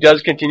actually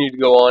does continue to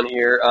go on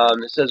here.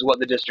 It says what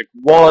the district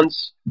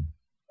wants.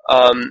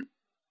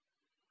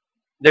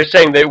 They're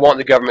saying they want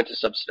the government to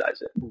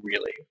subsidize it,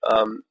 really.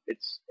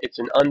 It's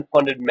an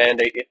unfunded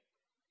mandate.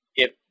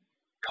 If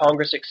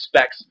Congress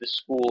expects the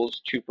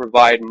schools to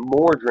provide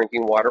more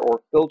drinking water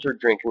or filtered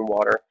drinking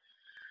water,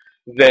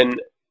 then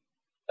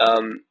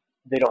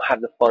they don't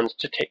have the funds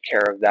to take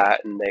care of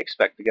that, and they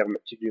expect the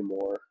government to do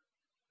more.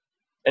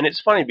 And it's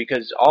funny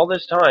because all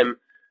this time,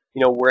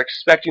 you know, we're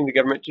expecting the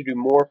government to do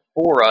more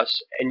for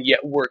us, and yet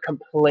we're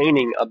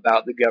complaining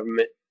about the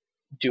government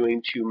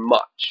doing too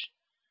much.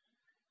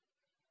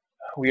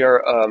 We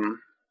are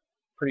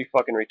pretty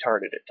fucking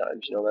retarded at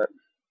times, you know that?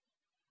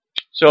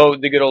 So,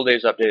 the good old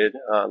days updated,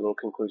 little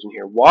conclusion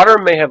here. Water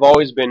may have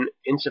always been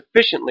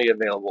insufficiently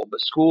available,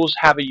 but schools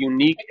have a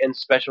unique and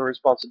special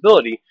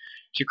responsibility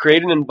to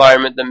create an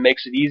environment that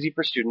makes it easy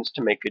for students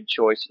to make good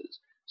choices,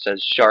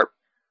 says Sharp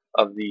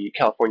of the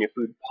California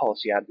Food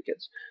Policy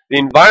Advocates. The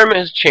environment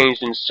has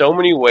changed in so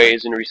many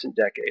ways in recent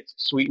decades.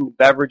 Sweetened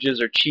beverages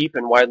are cheap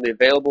and widely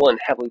available and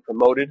heavily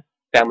promoted.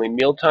 Family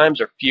mealtimes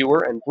are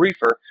fewer and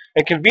briefer,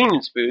 and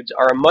convenience foods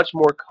are a much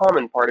more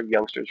common part of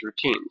youngsters'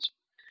 routines.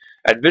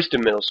 At Vista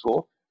Middle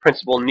School,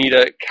 Principal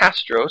Nita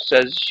Castro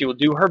says she will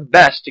do her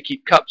best to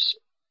keep cups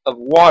of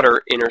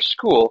water in her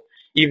school,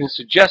 even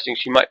suggesting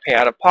she might pay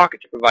out of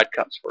pocket to provide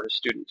cups for her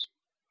students.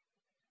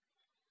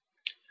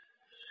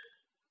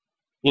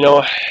 You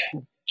know,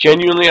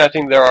 genuinely, I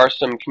think there are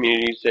some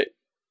communities that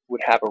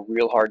would have a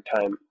real hard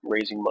time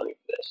raising money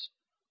for this.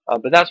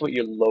 But that's what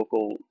your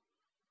local,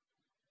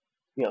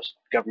 you know,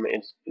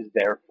 government is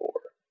there for.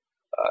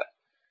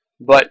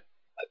 But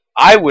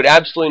I would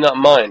absolutely not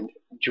mind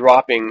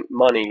dropping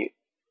money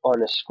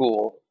on a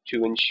school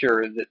to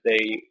ensure that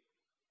they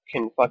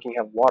can fucking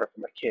have water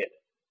for my kid,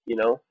 you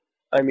know?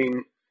 I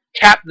mean,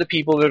 tap the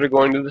people that are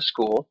going to the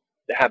school,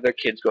 that have their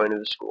kids going to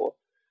the school,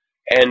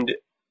 and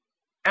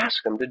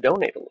ask them to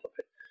donate a little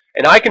bit.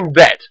 And I can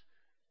bet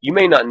you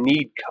may not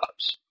need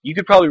cups. You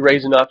could probably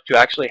raise enough to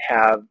actually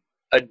have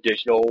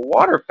additional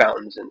water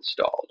fountains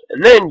installed.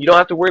 And then you don't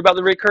have to worry about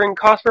the recurring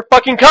cost for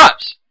fucking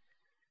cups.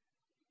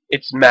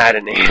 It's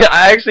maddening.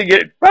 I actually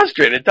get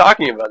frustrated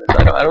talking about this.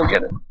 I don't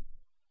get it.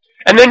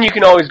 And then you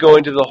can always go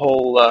into the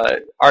whole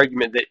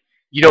argument that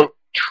you don't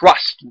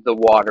trust the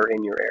water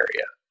in your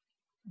area.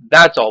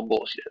 That's all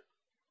bullshit.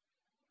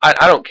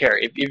 I don't care.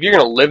 If you're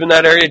going to live in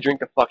that area,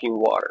 drink the fucking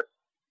water.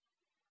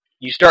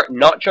 You start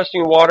not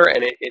trusting water,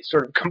 and it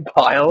sort of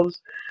compiles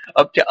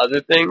up to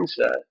other things.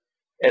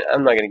 And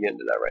I'm not going to get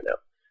into that right now.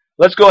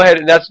 Let's go ahead,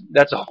 and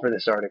that's all for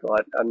this article.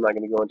 I'm not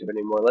going to go into it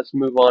anymore. Let's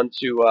move on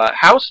to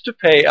House to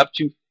pay up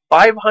to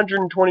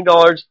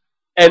 $520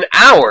 an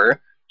hour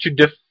to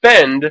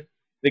defend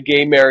the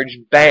gay marriage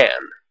ban.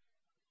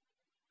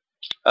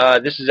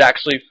 This is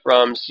actually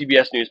from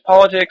CBS News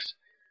Politics,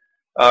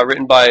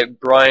 written by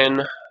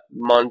Brian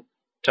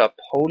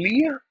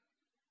Montopoli.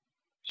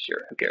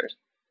 Sure, who cares?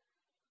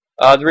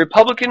 The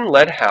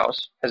Republican-led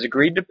House has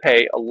agreed to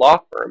pay a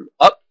law firm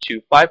up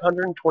to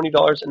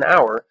 $520 an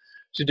hour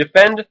to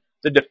defend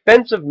the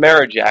Defense of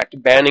Marriage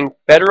Act banning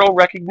federal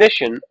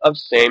recognition of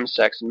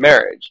same-sex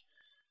marriage.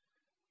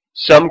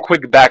 Some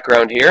quick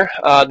background here.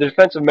 The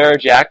Defense of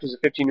Marriage Act is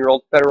a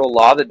 15-year-old federal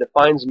law that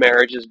defines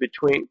marriage as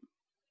between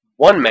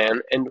one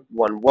man and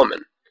one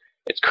woman.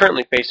 It's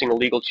currently facing a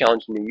legal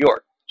challenge in New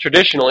York.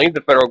 Traditionally,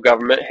 the federal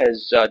government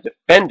has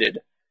defended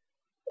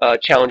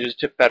challenges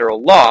to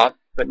federal law,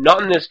 but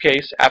not in this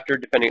case after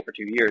defending it for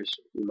 2 years,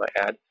 we might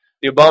add.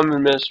 The Obama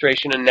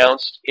administration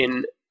announced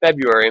in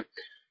February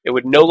it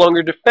would no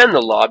longer defend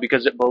the law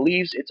because it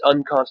believes it's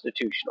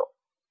unconstitutional.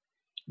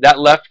 That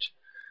left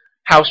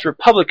House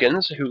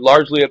Republicans, who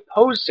largely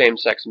oppose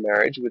same-sex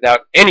marriage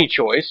without any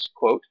choice,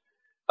 quote,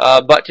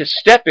 but to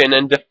step in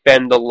and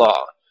defend the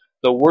law.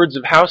 The words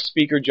of House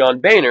Speaker John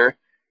Boehner.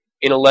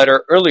 In a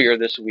letter earlier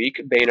this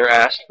week, Boehner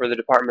asked for the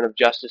Department of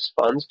Justice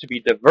funds to be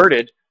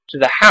diverted to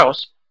the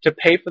House to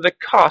pay for the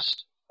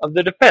cost of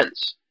the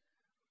defense,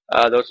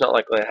 though it's not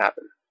likely to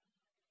happen.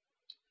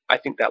 I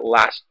think that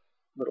last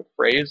little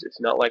phrase, it's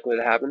not likely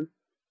to happen,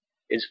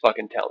 is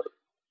fucking telling.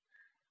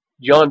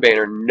 John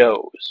Boehner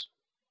knows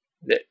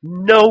that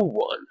no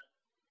one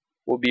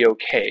will be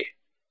okay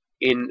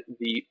in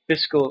the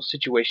fiscal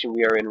situation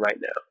we are in right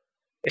now,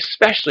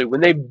 especially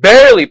when they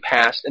barely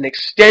passed an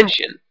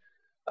extension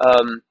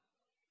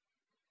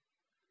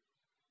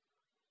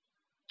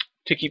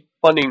to keep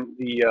funding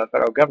the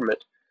federal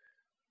government,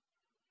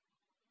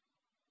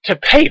 to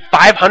pay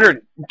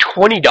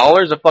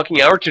 $520 a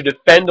fucking hour to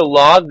defend a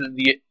law that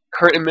the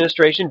current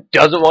administration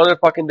doesn't want to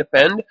fucking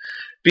defend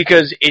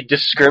because it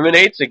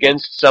discriminates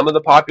against some of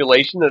the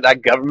population that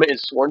that government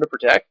is sworn to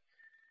protect.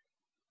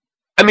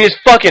 I mean, it's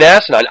fucking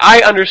asinine.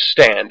 I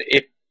understand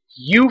if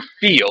you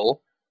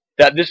feel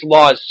that this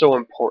law is so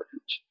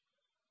important,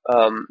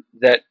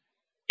 that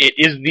it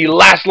is the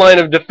last line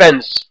of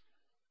defense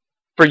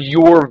for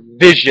your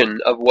vision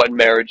of what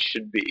marriage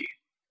should be.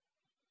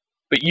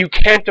 But you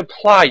can't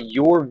apply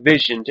your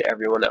vision to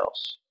everyone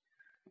else.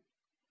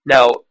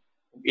 Now,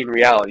 in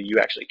reality, you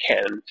actually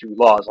can through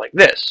laws like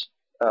this.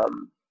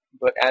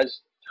 But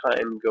as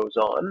time goes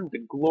on, the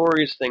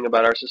glorious thing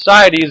about our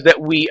society is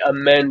that we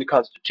amend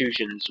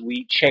constitutions,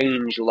 we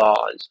change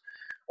laws,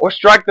 or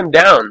strike them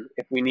down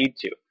if we need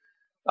to.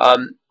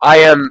 I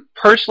am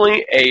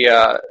personally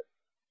a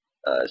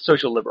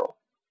social liberal.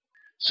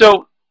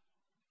 So,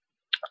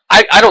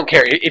 I don't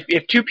care.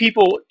 If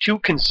two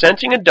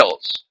consenting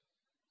adults,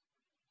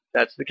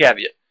 that's the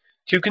caveat,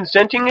 two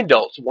consenting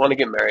adults want to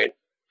get married,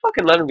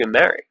 fucking let them get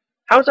married.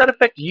 How does that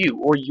affect you,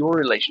 or your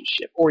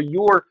relationship, or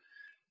your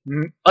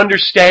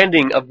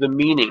understanding of the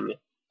meaning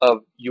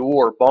of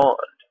your bond?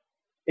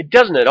 It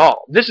doesn't at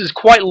all. This is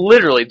quite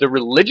literally the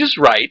religious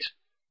right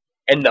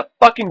and the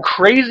fucking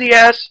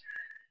crazy-ass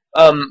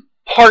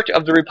part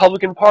of the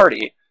Republican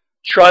Party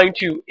trying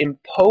to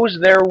impose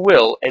their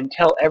will and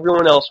tell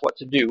everyone else what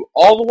to do,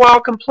 all the while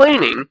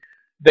complaining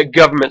that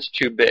government's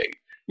too big.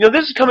 You know,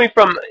 this is coming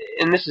from,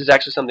 and this is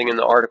actually something in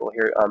the article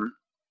here.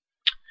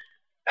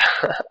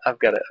 I've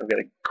got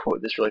to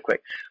quote this really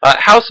quick.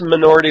 House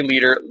Minority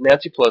Leader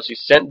Nancy Pelosi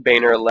sent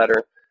Boehner a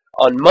letter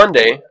on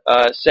Monday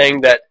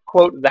saying that,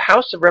 quote, the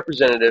House of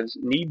Representatives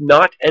need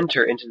not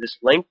enter into this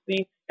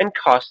lengthy and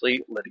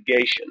costly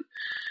litigation.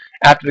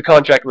 After the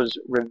contract was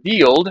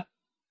revealed,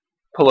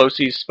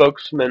 Pelosi's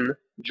spokesman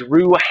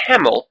Drew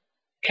Hamill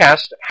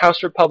cast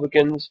House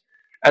Republicans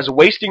as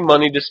wasting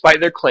money despite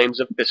their claims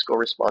of fiscal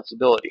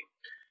responsibility.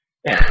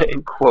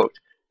 And quote,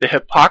 the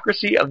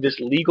hypocrisy of this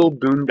legal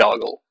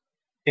boondoggle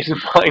is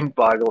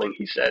mind-boggling,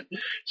 he said.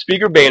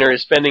 Speaker Boehner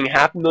is spending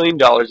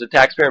 $500,000 of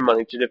taxpayer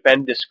money to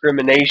defend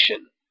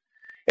discrimination.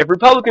 If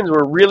Republicans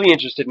were really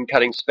interested in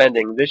cutting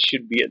spending, this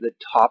should be at the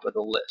top of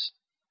the list.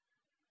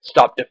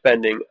 Stop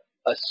defending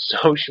a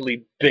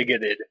socially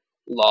bigoted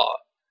law.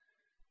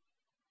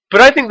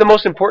 But I think the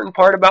most important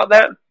part about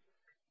that,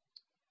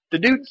 the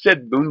dude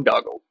said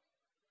boondoggle.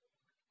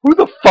 Who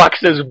the fuck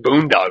says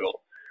boondoggle?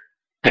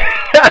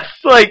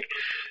 That's like,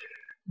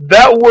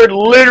 that word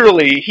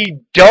literally,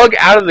 he dug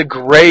out of the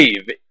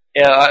grave,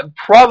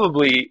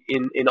 probably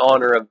in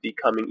honor of the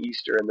coming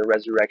Easter and the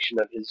resurrection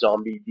of his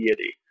zombie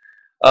deity.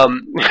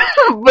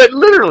 But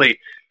literally,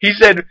 he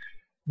said,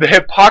 the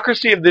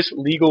hypocrisy of this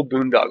legal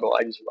boondoggle.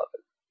 I just love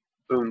it.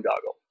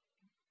 Boondoggle.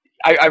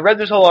 I read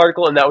this whole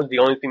article, and that was the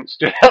only thing that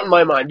stood out in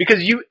my mind,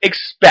 because you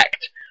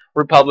expect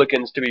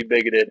Republicans to be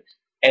bigoted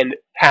and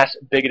pass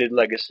bigoted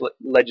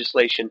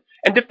legislation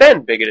and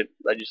defend bigoted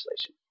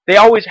legislation. They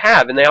always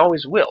have, and they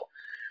always will.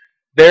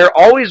 They're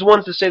always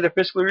ones to say they're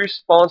fiscally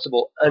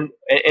responsible and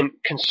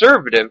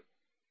conservative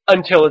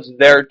until it's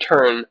their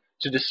turn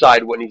to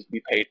decide what needs to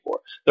be paid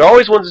for. They're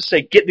always ones to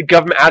say, get the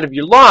government out of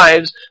your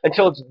lives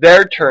until it's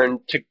their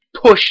turn to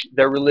push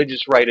their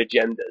religious right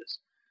agendas.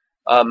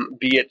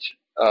 Be it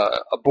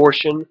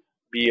abortion,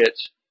 be it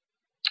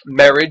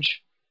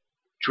marriage,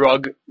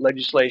 drug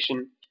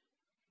legislation,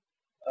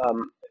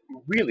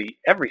 really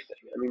everything.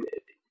 I mean,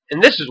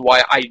 and this is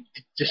why I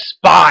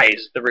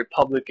despise the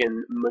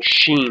Republican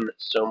machine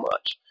so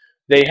much.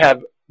 They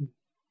have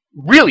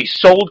really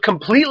sold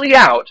completely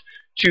out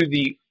to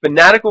the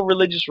fanatical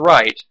religious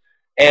right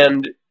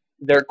and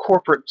their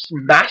corporate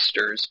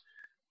masters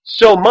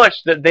so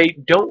much that they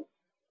don't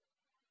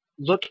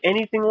look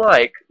anything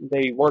like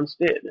they once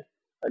did.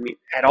 I mean,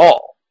 at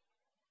all.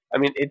 I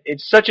mean,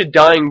 it's such a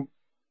dying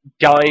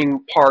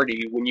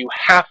party when you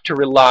have to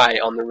rely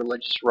on the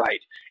religious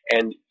right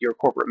and your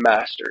corporate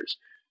masters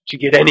to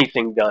get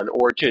anything done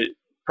or to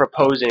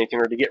propose anything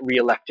or to get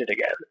reelected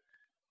again.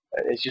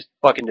 It's just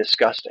fucking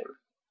disgusting.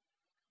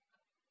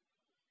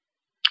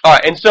 All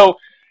right, and so,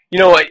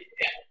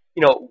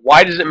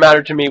 why does it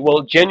matter to me?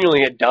 Well,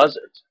 genuinely, it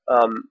doesn't.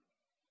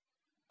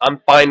 I'm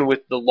fine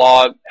with the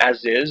law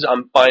as is.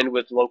 I'm fine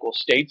with local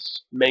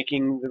states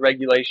making the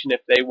regulation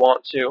if they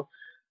want to.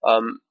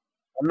 I'm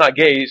not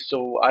gay,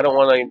 so I don't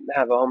want to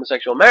have a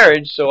homosexual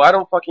marriage, so I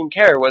don't fucking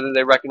care whether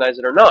they recognize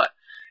it or not.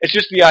 It's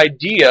just the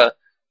idea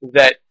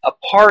that a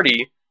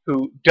party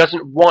who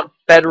doesn't want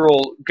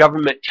federal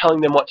government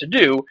telling them what to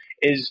do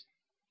is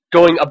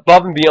going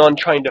above and beyond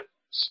trying to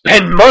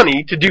spend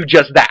money to do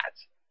just that.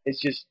 It's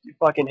just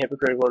fucking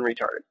hypocritical and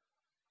retarded.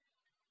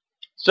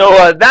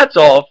 So that's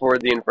all for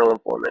the Infernal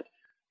Informant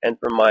and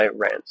for my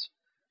rants.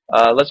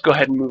 Let's go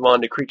ahead and move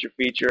on to Creature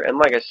Feature. And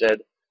like I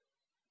said,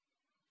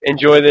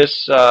 enjoy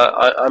this.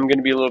 I'm going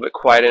to be a little bit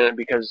quiet in it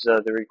because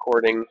the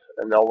recording,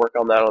 and I'll work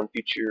on that on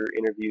future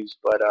interviews.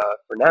 But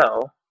for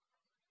now,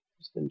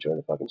 just enjoy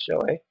the fucking show,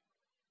 eh?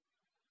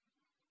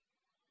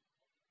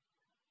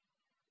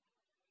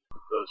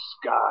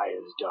 sky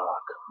is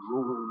dark,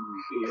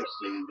 moon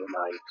piercing the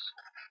night.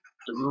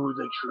 Through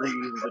the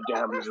trees the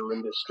damsel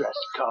in distress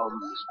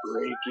comes,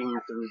 breaking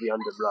through the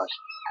underbrush,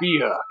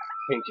 fear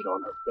painted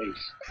on her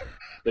face.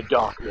 The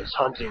darkness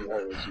hunting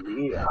her is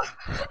near.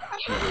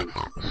 She waits in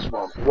the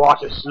swamp,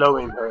 water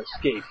slowing her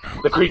escape.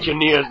 The creature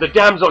nears, the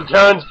damsel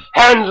turns,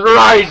 hands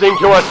rising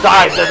to her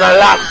sides as a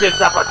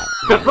last-ditch effort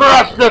to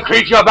thrust the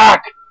creature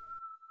back.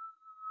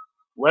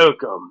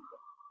 Welcome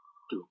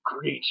to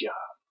Creature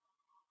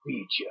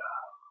Feature.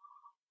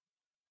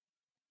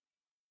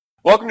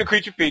 Welcome to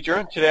Creature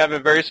Feature. Today I have a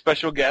very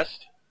special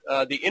guest,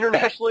 the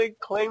internationally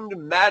acclaimed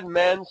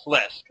Madman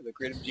Slesk, the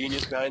creative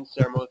genius behind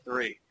Ceremo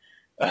 3.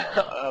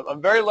 I'm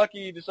very lucky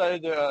you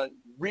decided to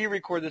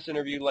re-record this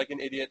interview like an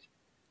idiot.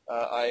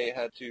 I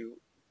had to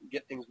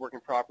get things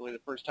working properly the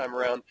first time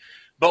around.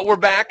 But we're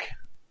back,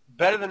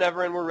 better than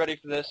ever, and we're ready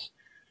for this.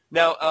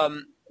 Now,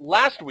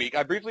 last week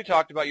I briefly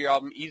talked about your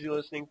album Easy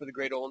Listening for the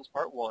Great Olens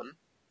Part 1.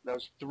 And I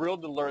was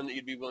thrilled to learn that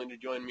you'd be willing to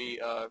join me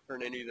for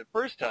an interview the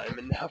first time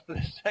and now for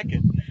the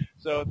second.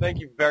 So thank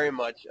you very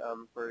much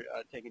for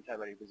taking time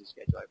out of your busy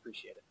schedule. I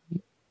appreciate it.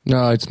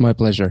 No, it's my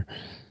pleasure.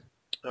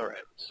 All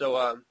right. So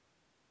I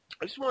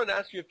just wanted to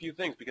ask you a few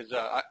things because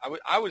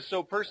I was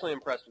so personally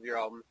impressed with your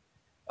album.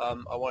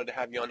 I wanted to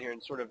have you on here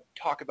and sort of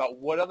talk about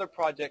what other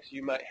projects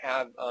you might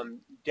have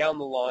down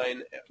the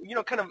line, you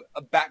know, kind of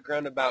a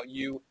background about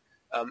you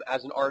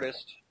as an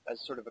artist,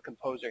 as sort of a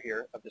composer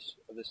here of this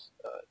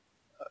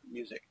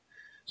music.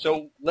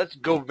 So let's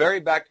go very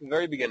back to the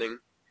very beginning.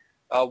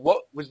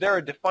 What was there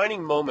a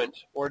defining moment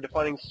or a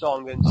defining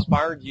song that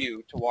inspired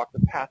you to walk the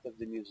path of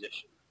the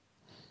musician?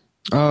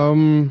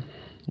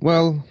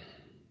 Well,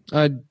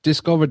 I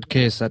discovered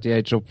Kiss at the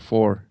age of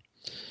 4,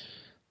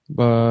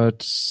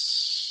 but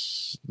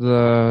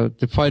the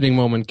defining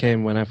moment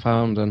came when I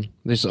found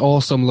this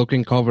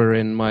awesome-looking cover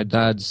in my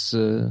dad's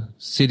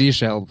CD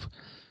shelf.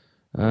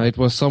 It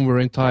was Somewhere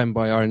in Time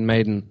by Iron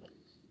Maiden,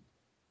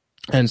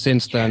 and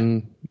since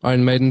then,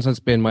 Iron Maiden has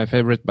been my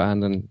favorite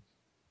band, and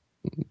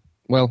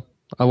well,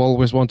 I've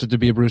always wanted to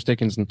be Bruce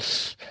Dickinson.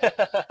 Well,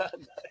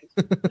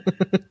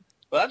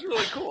 that's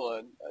really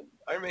cool.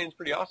 Iron Maiden's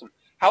pretty awesome.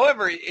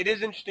 However, it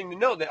is interesting to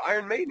know that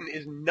Iron Maiden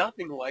is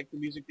nothing like the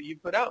music that you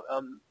put out.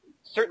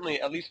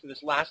 Certainly, at least for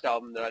this last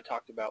album that I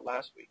talked about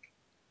last week.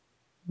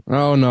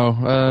 Oh,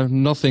 no.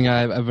 Nothing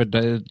I've ever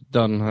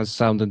done has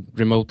sounded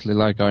remotely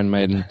like Iron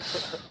Maiden.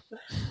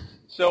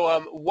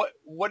 So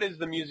what is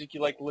the music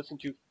you like to listen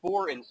to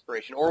for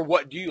inspiration? Or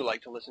what do you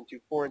like to listen to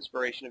for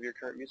inspiration of your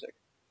current music?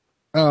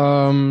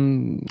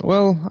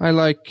 Well,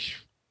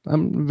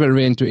 I'm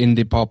very into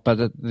indie pop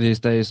these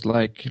days,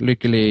 like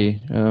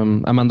Lykkeli,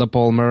 Amanda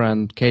Palmer,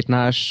 and Kate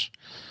Nash.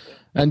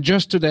 And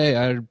just today,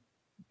 I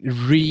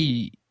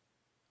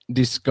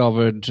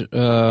rediscovered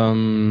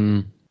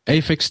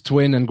Aphex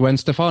Twin and Gwen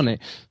Stefani.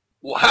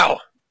 Wow!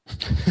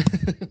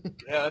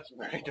 Yeah, that's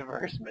very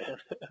diverse, man.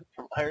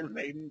 From Iron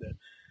Maiden to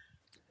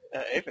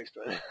Aphex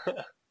Twin.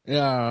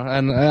 Yeah,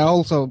 and I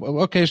also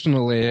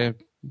occasionally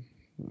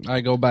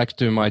I go back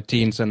to my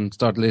teens and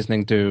start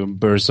listening to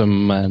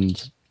Burzum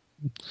and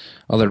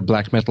other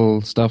black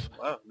metal stuff.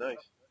 Wow, nice.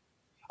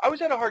 I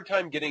always had a hard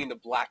time getting into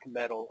black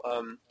metal.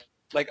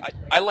 Like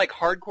I like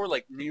hardcore,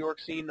 like New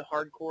York scene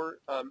hardcore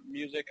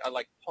music. I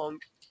like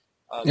punk.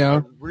 Yeah.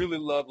 I really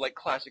love like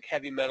classic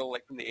heavy metal,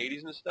 like from the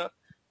 '80s and stuff.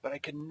 But I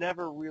could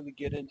never really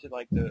get into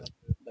like the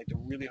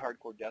really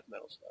hardcore death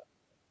metal stuff.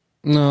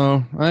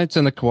 No, it's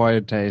an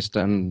acquired taste,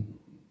 and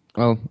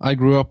well, I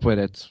grew up with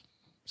it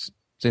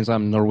since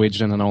I'm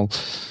Norwegian and all.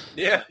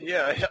 Yeah.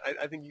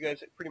 I think you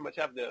guys pretty much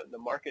have the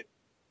market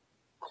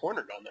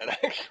cornered on that,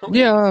 actually.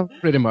 Yeah,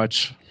 pretty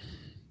much.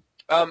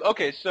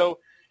 Okay, so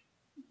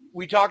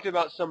we talked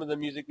about some of the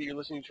music that you're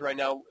listening to right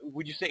now.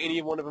 Would you say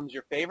any one of them is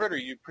your favorite, or are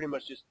you pretty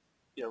much just,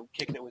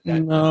 kicking it with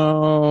that?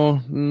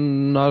 No,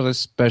 not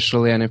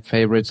especially any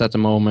favorites at the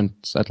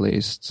moment, at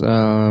least.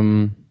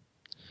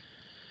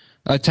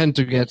 I tend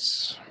to get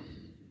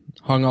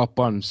hung up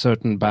on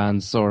certain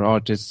bands or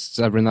artists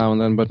every now and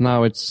then, but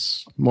now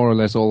it's more or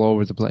less all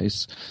over the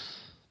place.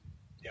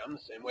 Yeah, I'm the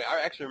same way.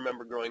 I actually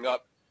remember growing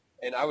up,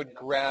 and I would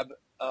grab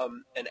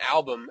an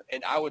album,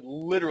 and I would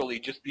literally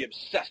just be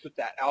obsessed with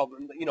that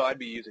album. I'd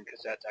be using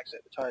cassettes actually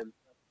at the time.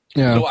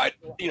 Yeah. So I'd,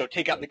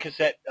 take out the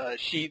cassette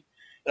sheet,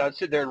 and I'd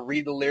sit there and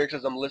read the lyrics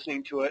as I'm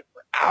listening to it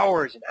for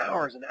hours and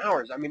hours and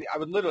hours. I mean, I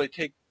would literally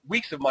take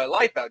weeks of my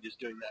life out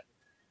just doing that.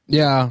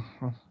 Yeah.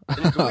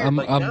 And it's weird.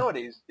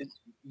 Nowadays,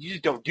 you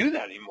just don't do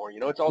that anymore.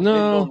 It's all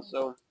digital,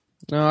 so.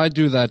 No, I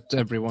do that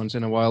every once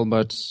in a while,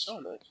 but oh,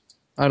 nice.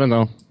 I don't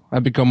know. I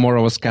become more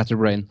of a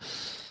scatterbrain.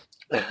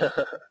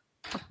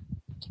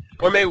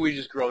 Or maybe we've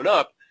just grown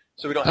up,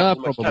 so we don't have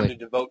as much time to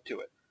devote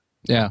to it.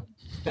 Yeah.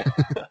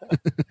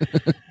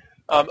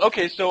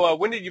 Okay, so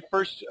when did you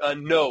first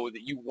know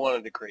that you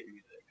wanted to create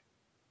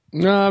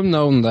music? I've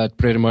known that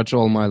pretty much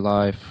all my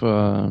life.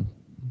 I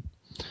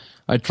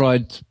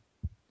tried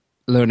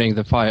learning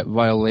the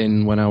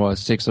violin when I was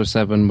 6 or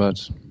 7,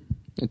 but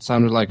it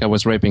sounded like I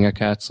was raping a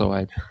cat, so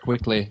I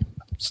quickly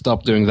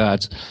stopped doing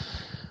that.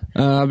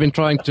 I've been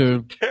trying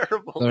to...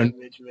 Terrible.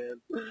 Mitch, man.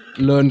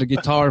 learned the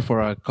guitar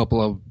for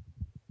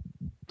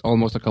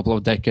almost a couple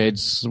of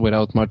decades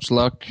without much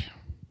luck,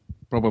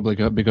 probably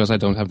because I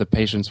don't have the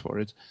patience for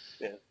it.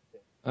 Yeah.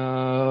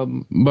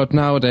 But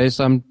nowadays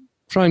I'm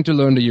trying to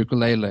learn the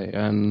ukulele,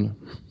 and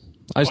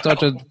I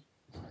started,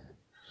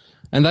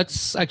 and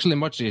that's actually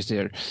much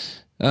easier.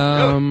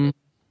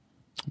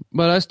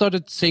 But I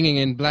started singing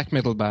in black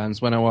metal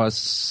bands when I was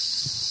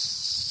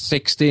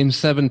 16,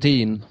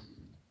 17. Nice.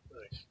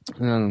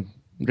 And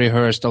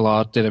rehearsed a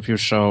lot, did a few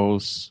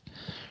shows,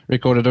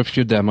 recorded a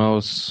few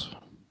demos.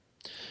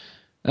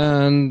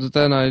 And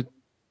then I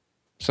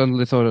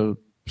suddenly started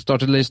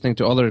listening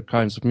to other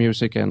kinds of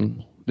music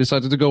and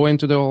decided to go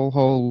into the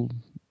whole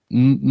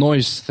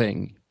noise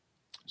thing.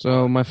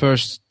 So my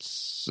first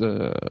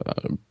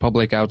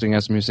public outing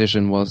as a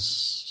musician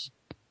was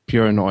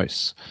pure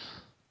noise.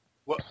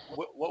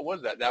 What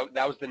was that?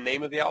 That was the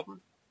name of the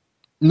album?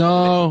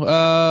 No,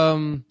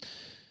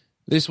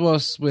 this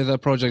was with a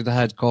project I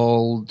had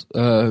called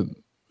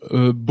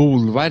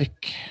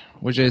Bolverk,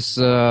 which is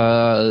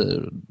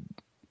a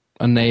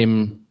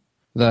name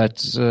that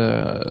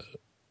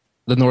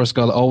the Norse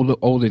god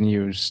Odin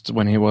used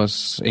when he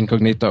was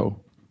incognito.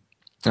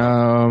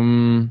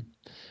 And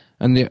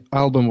the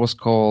album was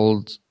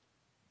called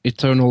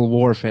Eternal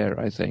Warfare,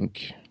 I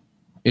think.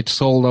 It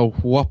sold a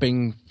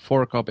whopping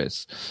 4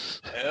 copies.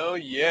 Hell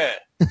yeah.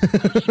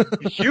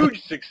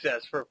 Huge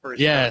success for a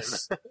first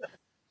Yes. time.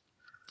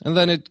 And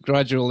then it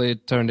gradually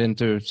turned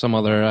into some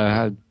other.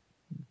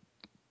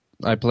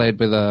 I played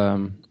with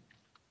a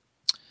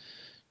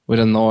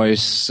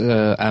noise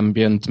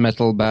ambient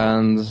metal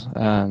band,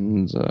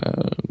 and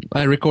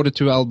I recorded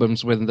 2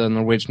 albums with the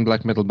Norwegian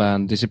black metal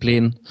band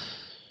Discipline.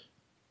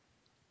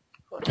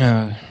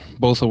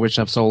 Both of which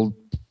have sold,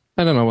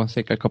 I don't know, I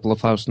think a couple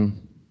of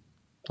thousand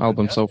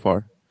albums so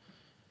far.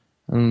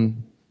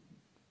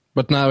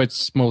 But now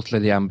it's mostly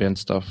the ambient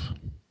stuff,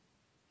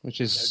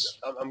 which is...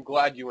 I'm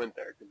glad you went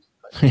there.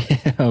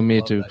 Yeah,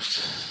 me too.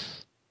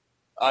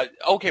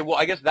 Okay, well,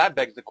 I guess that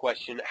begs the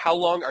question. How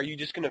long are you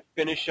just going to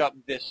finish up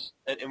this,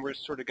 and we're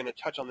sort of going to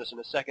touch on this in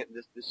a second,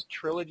 this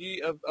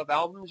trilogy of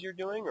albums you're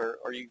doing,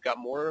 or you got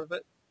more of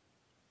it?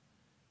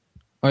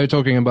 Are you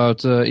talking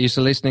about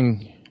easy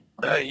listening?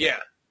 Yeah.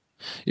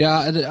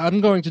 Yeah, I'm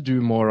going to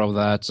do more of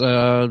that.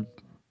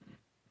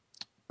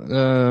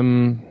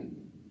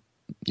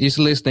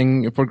 Easy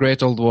Listening for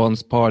Great Old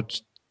Ones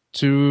Part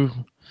 2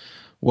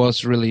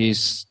 was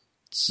released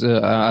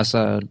as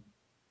a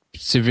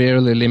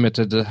severely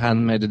limited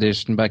handmade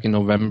edition back in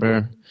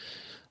November.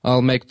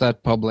 I'll make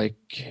that public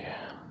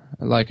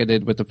like I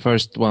did with the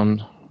first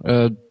one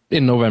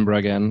in November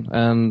again.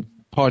 And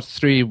Part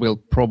 3 will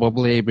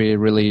probably be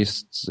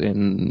released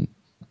in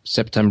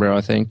September,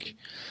 I think.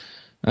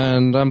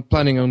 And I'm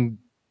planning on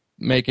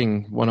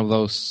making one of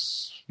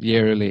those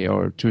yearly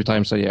or 2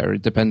 times a year,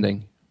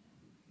 depending.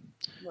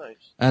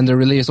 Nice. And the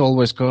release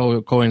always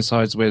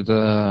coincides with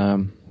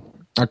a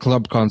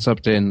club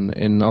concept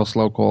in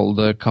Oslo called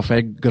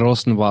Café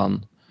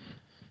Grossenwahn.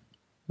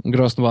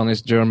 Grossenwahn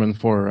is German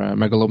for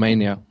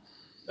megalomania.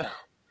 Nice.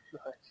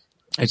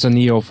 It's a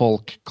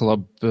neo-folk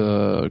club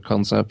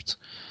concept.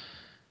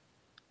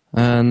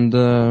 And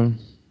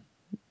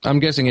I'm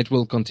guessing it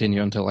will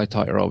continue until I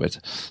tire of it.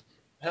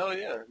 Hell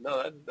yeah.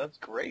 No, that's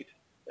great.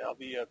 I'll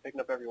be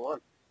picking up every one.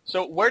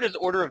 So where does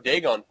Order of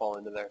Dagon fall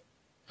into there?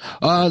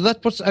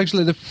 That was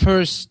actually the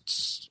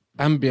first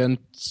ambient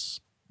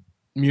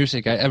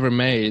music I ever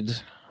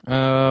made.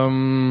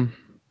 I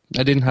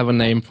didn't have a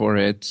name for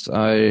it.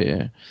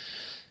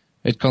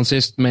 It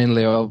consists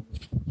mainly of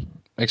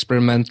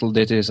experimental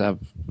ditties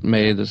I've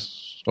made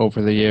over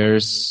the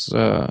years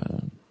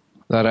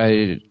that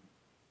I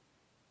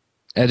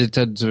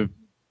edited to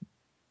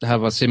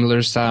have a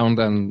similar sound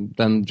and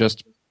then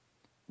just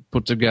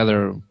put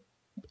together,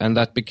 and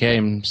that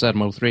became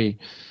Sedmo 3.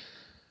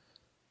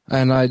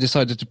 And I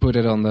decided to put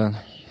it on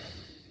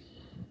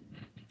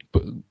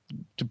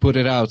to put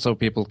it out so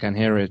people can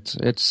hear it.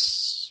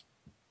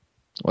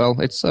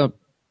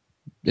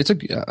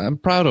 I'm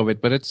proud of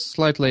it, but it's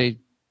slightly,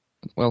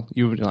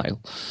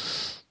 juvenile.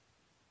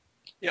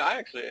 Yeah,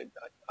 I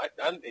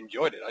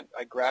enjoyed it.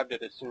 I grabbed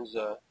it as soon as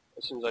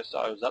I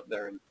saw it was up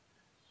there, and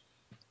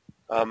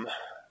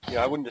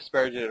I wouldn't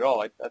disparage it at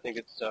all. I think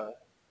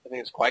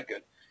it's quite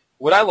good.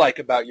 What I like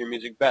about your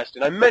music best,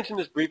 and I mentioned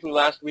this briefly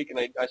last week, and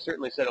I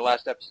certainly said it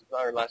last episode,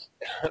 or last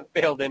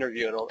failed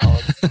interview, and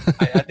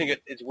I think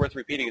it's worth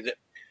repeating, is that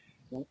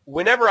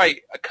whenever I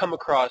come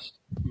across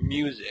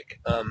music,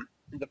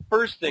 the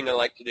first thing I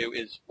like to do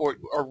is, or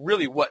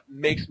really what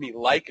makes me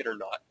like it or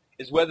not,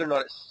 is whether or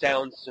not it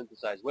sounds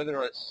synthesized, whether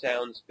or not it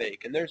sounds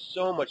fake. And there's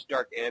so much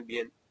dark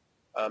ambient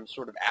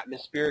sort of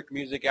atmospheric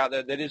music out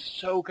there that is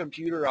so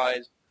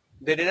computerized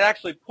that it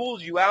actually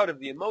pulls you out of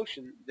the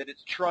emotion that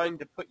it's trying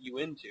to put you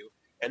into.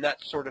 And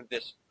that's sort of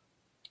this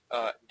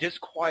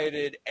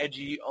disquieted,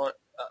 edgy,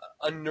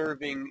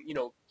 unnerving,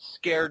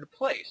 scared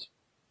place.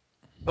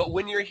 But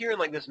when you're hearing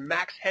like this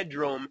max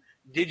headroom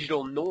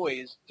digital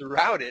noise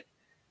throughout it,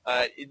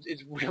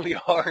 it's really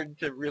hard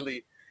to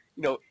really,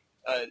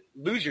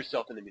 lose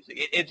yourself in the music.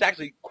 It's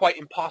actually quite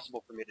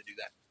impossible for me to do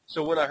that.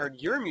 So when I heard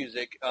your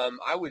music,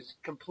 I was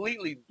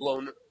completely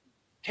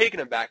taken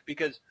aback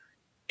because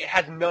it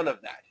has none of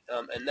that,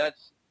 and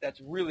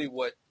that's really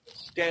what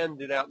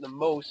stands it out the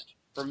most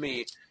for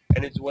me,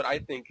 and it's what I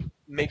think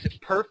makes it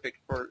perfect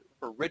for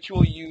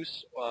ritual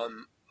use, or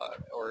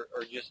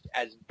just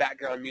as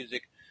background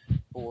music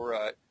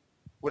for.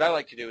 What I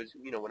like to do is,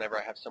 whenever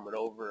I have someone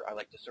over, I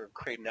like to sort of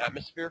create an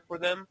atmosphere for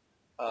them,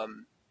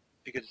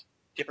 because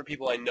different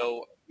people I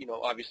know,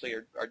 obviously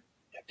have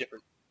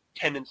different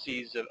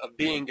tendencies of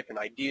being,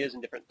 different ideas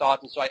and different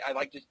thoughts, and so I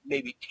like to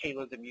maybe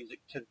tailor the music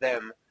to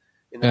them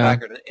in the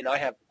background. And I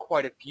have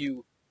quite a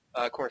few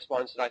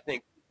correspondents that I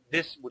think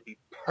this would be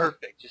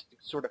perfect just to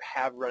sort of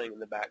have running in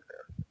the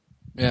background.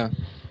 Yeah.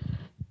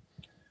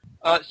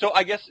 So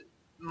I guess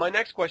my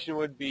next question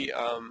would be,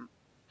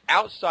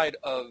 outside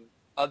of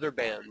other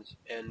bands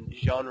and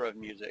genre of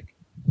music,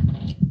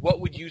 what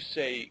would you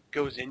say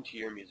goes into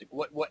your music?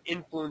 What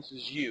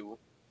influences you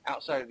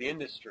outside of the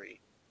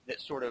industry that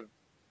sort of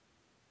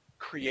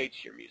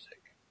creates your music?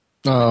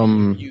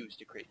 Use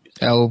to create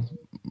music?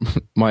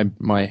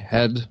 My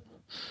head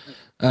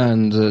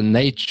and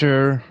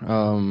nature,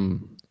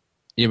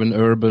 even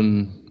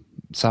urban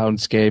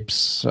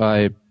soundscapes.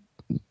 I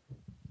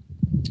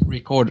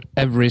record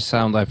every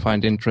sound I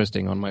find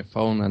interesting on my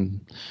phone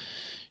and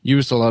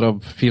use a lot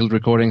of field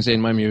recordings in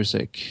my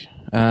music.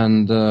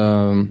 And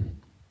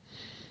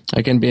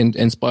I can be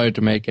inspired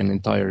to make an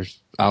entire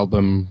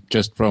album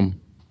just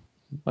from,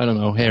 I don't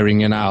know,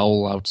 hearing an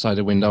owl outside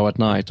the window at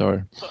night,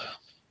 or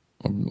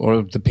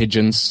the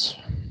pigeons,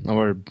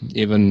 or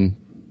even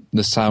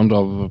the sound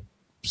of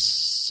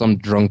some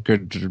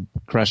drunkard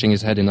crashing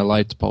his head in a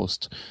light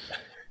post.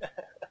 That's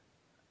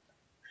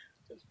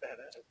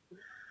badass.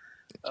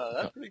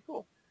 That's pretty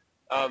cool.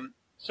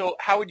 So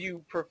how would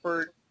you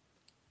prefer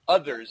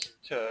others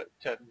to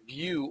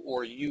view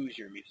or use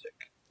your music?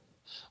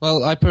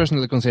 Well, I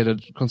personally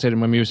consider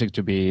my music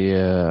to be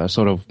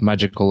sort of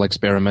magical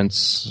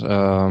experiments.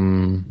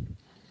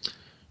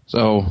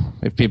 So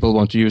if people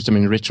want to use them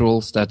in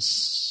rituals,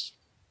 that's,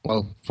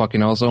 well,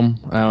 fucking awesome.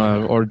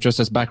 Or just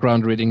as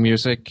background reading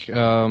music.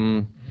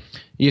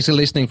 Easy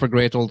Listening for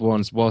Great Old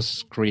Ones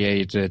was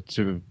created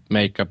to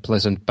make a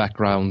pleasant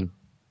background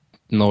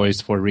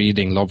noise for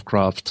reading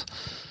Lovecraft.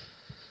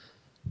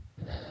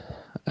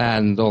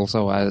 And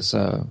also as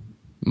a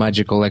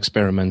magical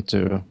experiment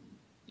to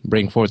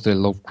bring forth the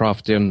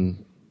Lovecraftian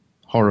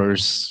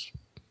horrors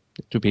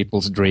to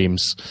people's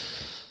dreams.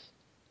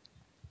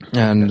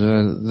 And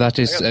that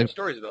is... I got some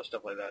stories about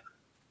stuff like that.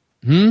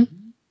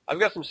 I've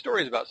got some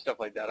stories about stuff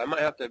like that. I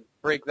might have to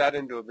break that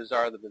into a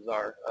Bizarre the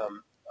Bizarre.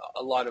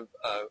 A lot of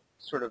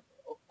sort of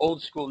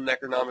old school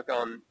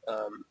Necronomicon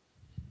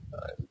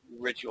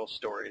ritual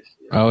stories.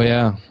 Oh,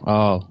 yeah.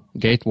 Oh,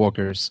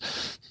 Gatewalkers.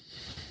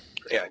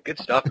 Yeah, good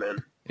stuff,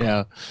 man.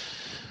 Yeah.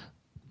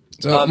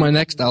 So my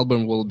next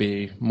album will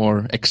be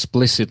more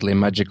explicitly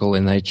magical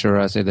in nature,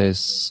 as it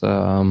is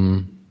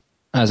an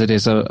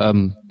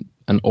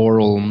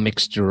oral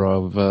mixture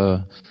of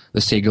the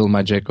sigil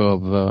magic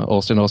of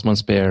Austin Osman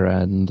Spear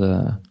and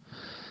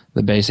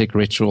the basic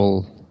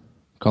ritual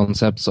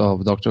concepts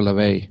of Dr.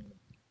 LaVey.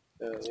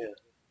 Yeah,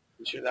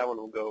 I'm sure that one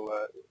will go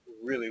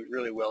really,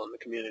 really well in the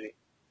community.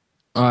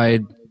 I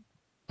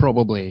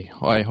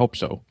hope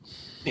so.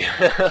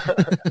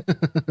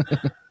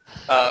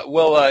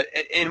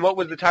 And what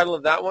was the title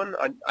of that one?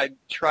 I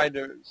tried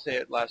to say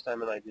it last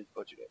time and I just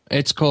butchered it.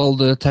 It's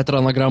called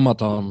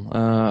Tetragrammaton,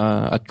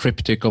 a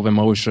triptych of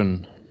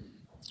emotion.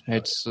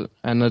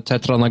 And a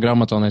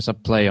tetragrammaton is a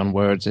play on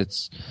words.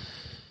 It's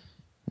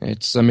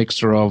a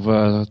mixture of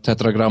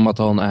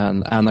tetragrammaton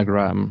and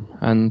anagram.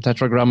 And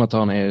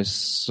tetragrammaton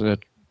is the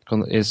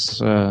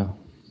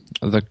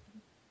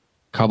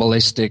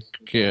Kabbalistic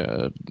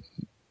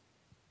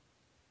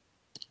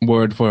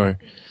word for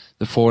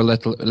the four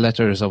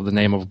letters of the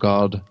name of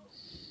God.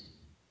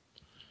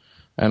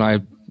 And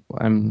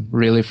I'm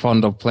really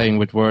fond of playing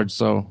with words,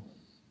 so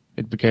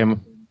it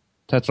became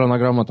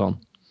Tetragrammaton.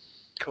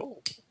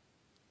 Cool.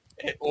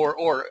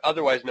 Or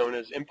otherwise known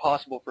as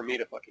impossible for me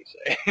to fucking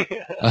say.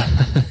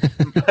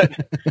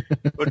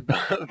 but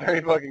very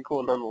fucking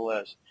cool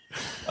nonetheless.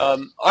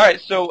 All right,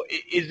 so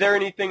is there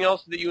anything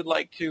else that you would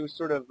like to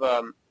sort of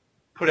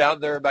put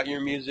out there about your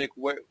music?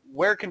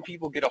 Where can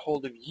people get a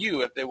hold of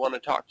you if they want to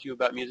talk to you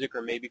about music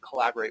or maybe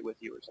collaborate with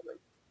you or something?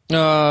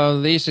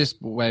 The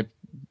easiest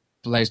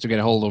place to get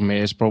a hold of me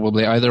is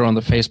probably either on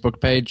the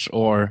Facebook page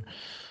or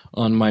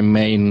on my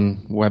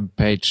main web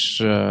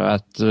page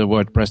at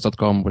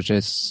wordpress.com, which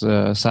is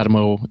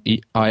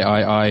sarmoiii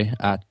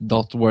at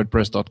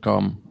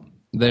 .wordpress.com.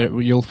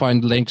 There you'll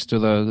find links to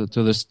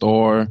the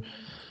store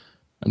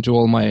and to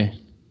all my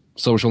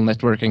social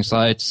networking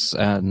sites,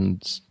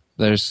 and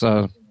there's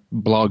a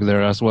blog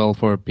there as well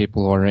for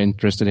people who are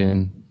interested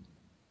in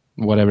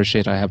whatever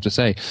shit I have to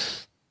say.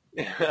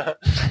 I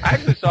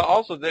actually saw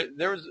also that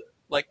there was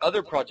like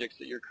other projects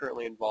that you're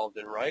currently involved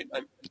in, right?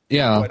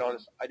 Yeah. Quite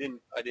honest, I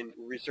didn't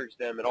research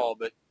them at all,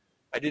 but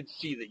I did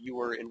see that you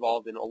were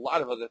involved in a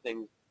lot of other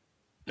things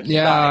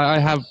Yeah, I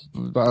have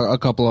a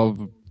couple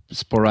of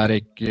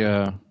sporadic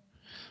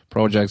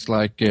projects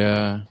like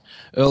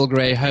Earl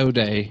Grey How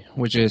Day,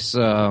 which is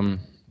true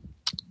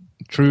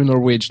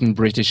Norwegian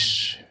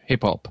British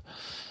hip hop.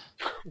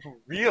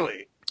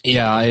 Really?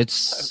 Yeah,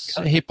 it's I've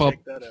got to hip hop.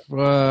 check that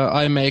out.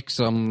 I make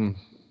some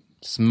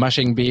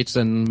smashing beats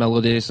and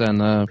melodies,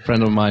 and a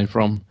friend of mine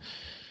from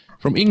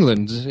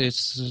England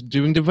is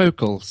doing the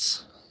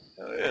vocals.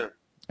 Oh yeah.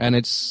 And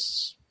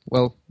it's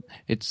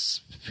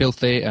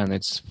filthy and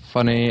it's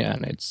funny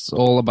and it's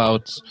all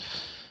about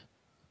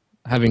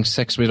having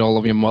sex with all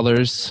of your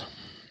mothers.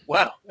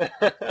 Wow.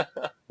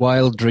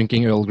 While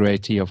drinking Earl Grey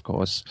tea, of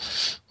course.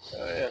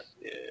 Oh yeah.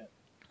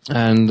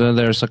 And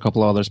there's a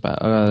couple others,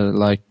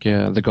 like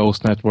the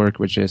Ghost Network,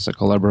 which is a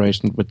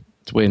collaboration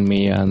between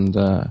me and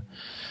a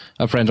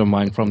friend of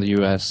mine from the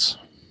US,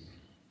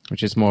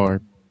 which is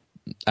more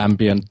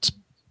ambient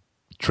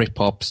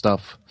trip-hop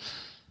stuff.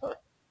 Huh.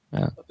 Yeah.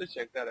 I'll have to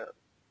check that out.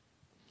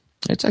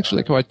 It's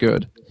actually quite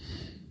good.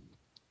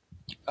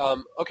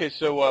 Okay,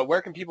 so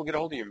where can people get a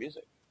hold of your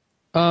music?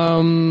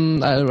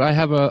 I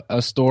have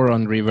a store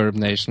on Reverb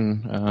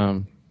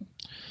Nation.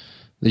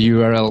 The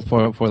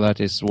URL for that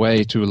is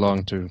way too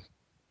long to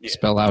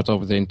spell out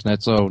over the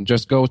internet. So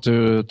just go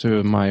to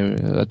my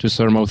to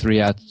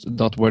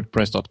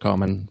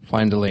sermo3@wordpress.com and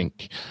find the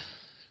link,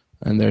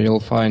 and there you'll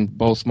find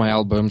both my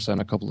albums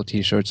and a couple of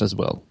T-shirts as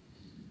well.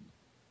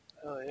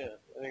 Oh yeah,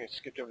 I think I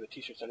skipped over the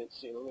T-shirts. I didn't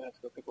see them. I'm gonna have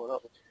to go pick one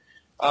up.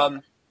 All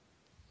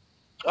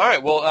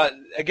right. Well,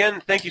 again,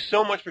 thank you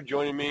so much for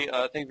joining me.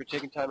 Thank you for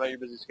taking time out of your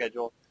busy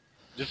schedule.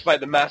 Despite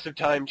the massive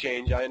time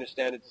change, I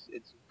understand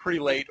it's pretty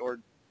late or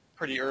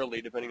pretty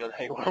early, depending on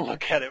how you want to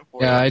look at it.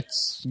 Yeah,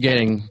 it's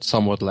getting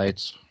somewhat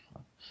late.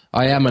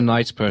 I am a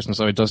night person,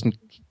 so it doesn't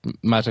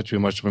matter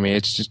too much for me.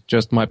 It's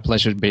just my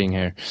pleasure being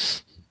here.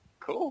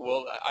 Cool.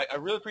 Well, I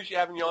really appreciate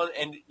having you on.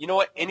 And you know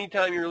what?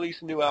 Anytime you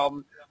release a new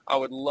album, I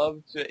would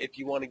love to, if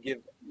you want to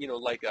give,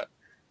 like a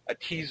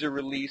teaser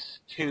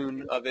release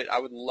tune of it, I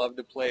would love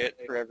to play it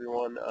for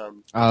everyone.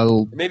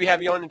 I'll maybe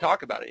have you on and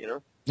talk about it,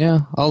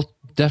 Yeah, I'll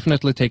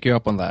definitely take you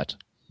up on that.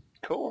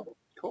 Cool.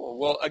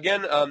 Well,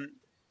 again,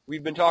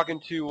 we've been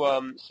talking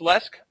to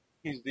Slesk.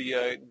 He's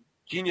the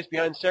genius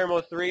behind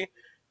Ceremo 3.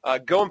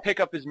 Go and pick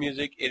up his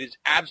music. It is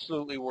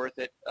absolutely worth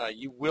it.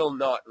 You will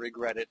not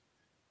regret it.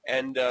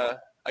 And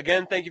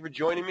again, thank you for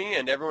joining me.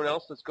 And everyone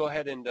else, let's go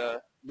ahead and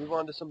move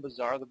on to some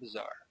Bizarre the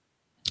Bizarre.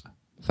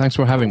 Thanks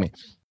for having me.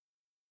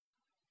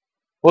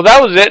 Well,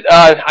 that was it.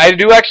 I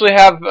do actually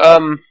have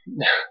a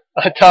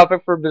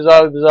topic for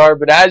Bizarre the Bizarre,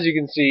 but as you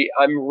can see,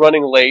 I'm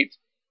running late.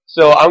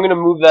 So I'm going to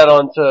move that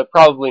on to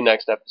probably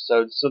next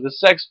episode. So the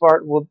sex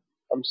part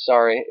I'm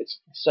sorry, the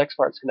sex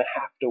part's going to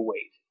have to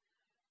wait.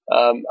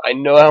 I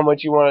know how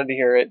much you wanted to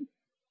hear it.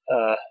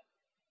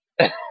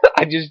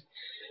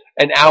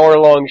 An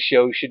hour-long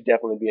show should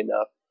definitely be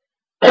enough.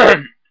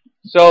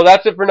 So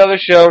that's it for another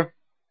show.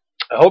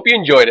 I hope you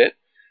enjoyed it.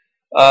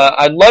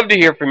 I'd love to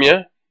hear from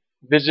you.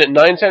 Visit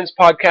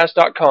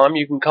 9centspodcast.com.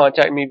 You can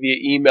contact me via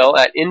email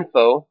at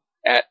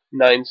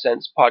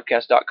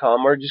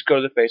info@9centspodcast.com, or just go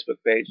to the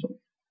Facebook page.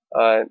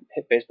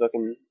 Hit Facebook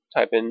and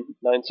type in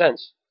 9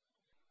 cents.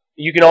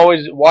 You can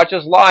always watch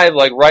us live,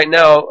 like right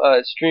now,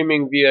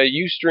 streaming via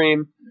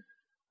Ustream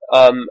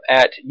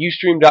at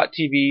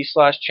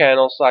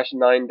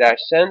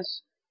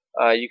ustream.tv/channel/9-cents.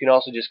 You can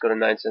also just go to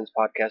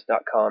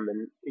 9centspodcast.com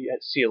and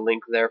see a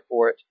link there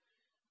for it.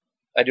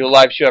 I do a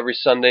live show every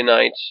Sunday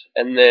night,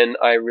 and then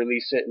I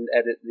release it and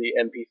edit the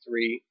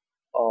MP3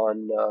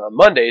 on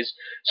Mondays.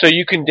 So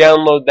you can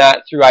download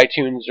that through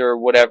iTunes or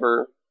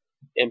whatever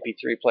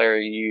MP3 player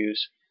you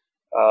use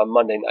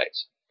Monday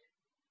nights.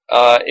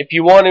 If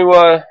you want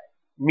to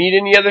meet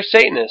any other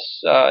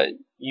Satanists,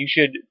 you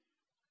should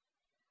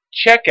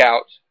check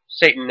out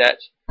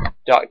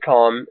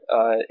Satanet.com.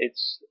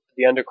 It's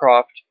the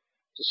Undercroft.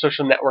 It's a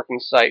social networking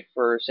site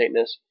for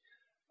Satanists.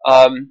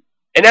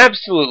 And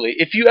absolutely,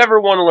 if you ever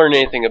want to learn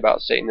anything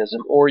about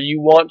Satanism, or you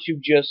want to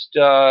just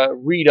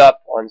read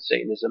up on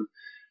Satanism,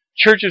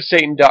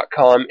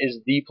 churchofsatan.com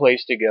is the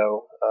place to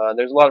go.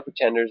 There's a lot of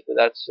pretenders, but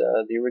that's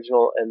the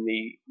original and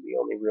the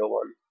only real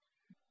one.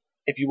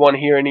 If you want to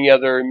hear any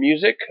other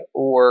music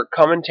or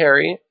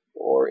commentary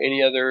or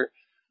any other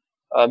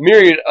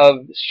myriad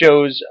of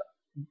shows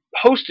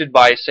hosted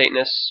by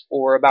Satanists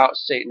or about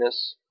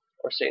Satanists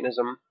or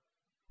Satanism,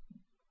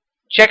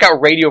 check out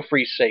Radio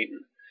Free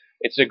Satan.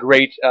 It's a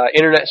great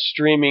internet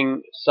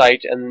streaming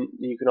site, and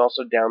you can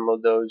also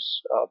download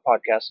those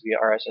podcasts via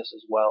RSS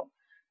as well.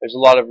 There's a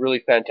lot of really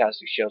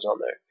fantastic shows on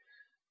there.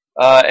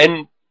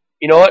 And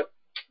you know what?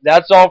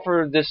 That's all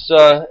for this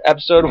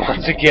episode.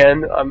 Once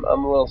again, I'm a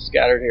little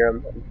scattered here.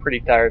 I'm pretty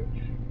tired.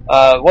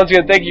 Once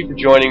again, thank you for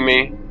joining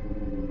me.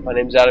 My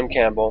name's Adam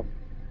Campbell.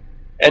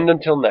 And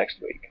until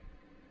next week,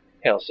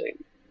 hail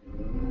Satan.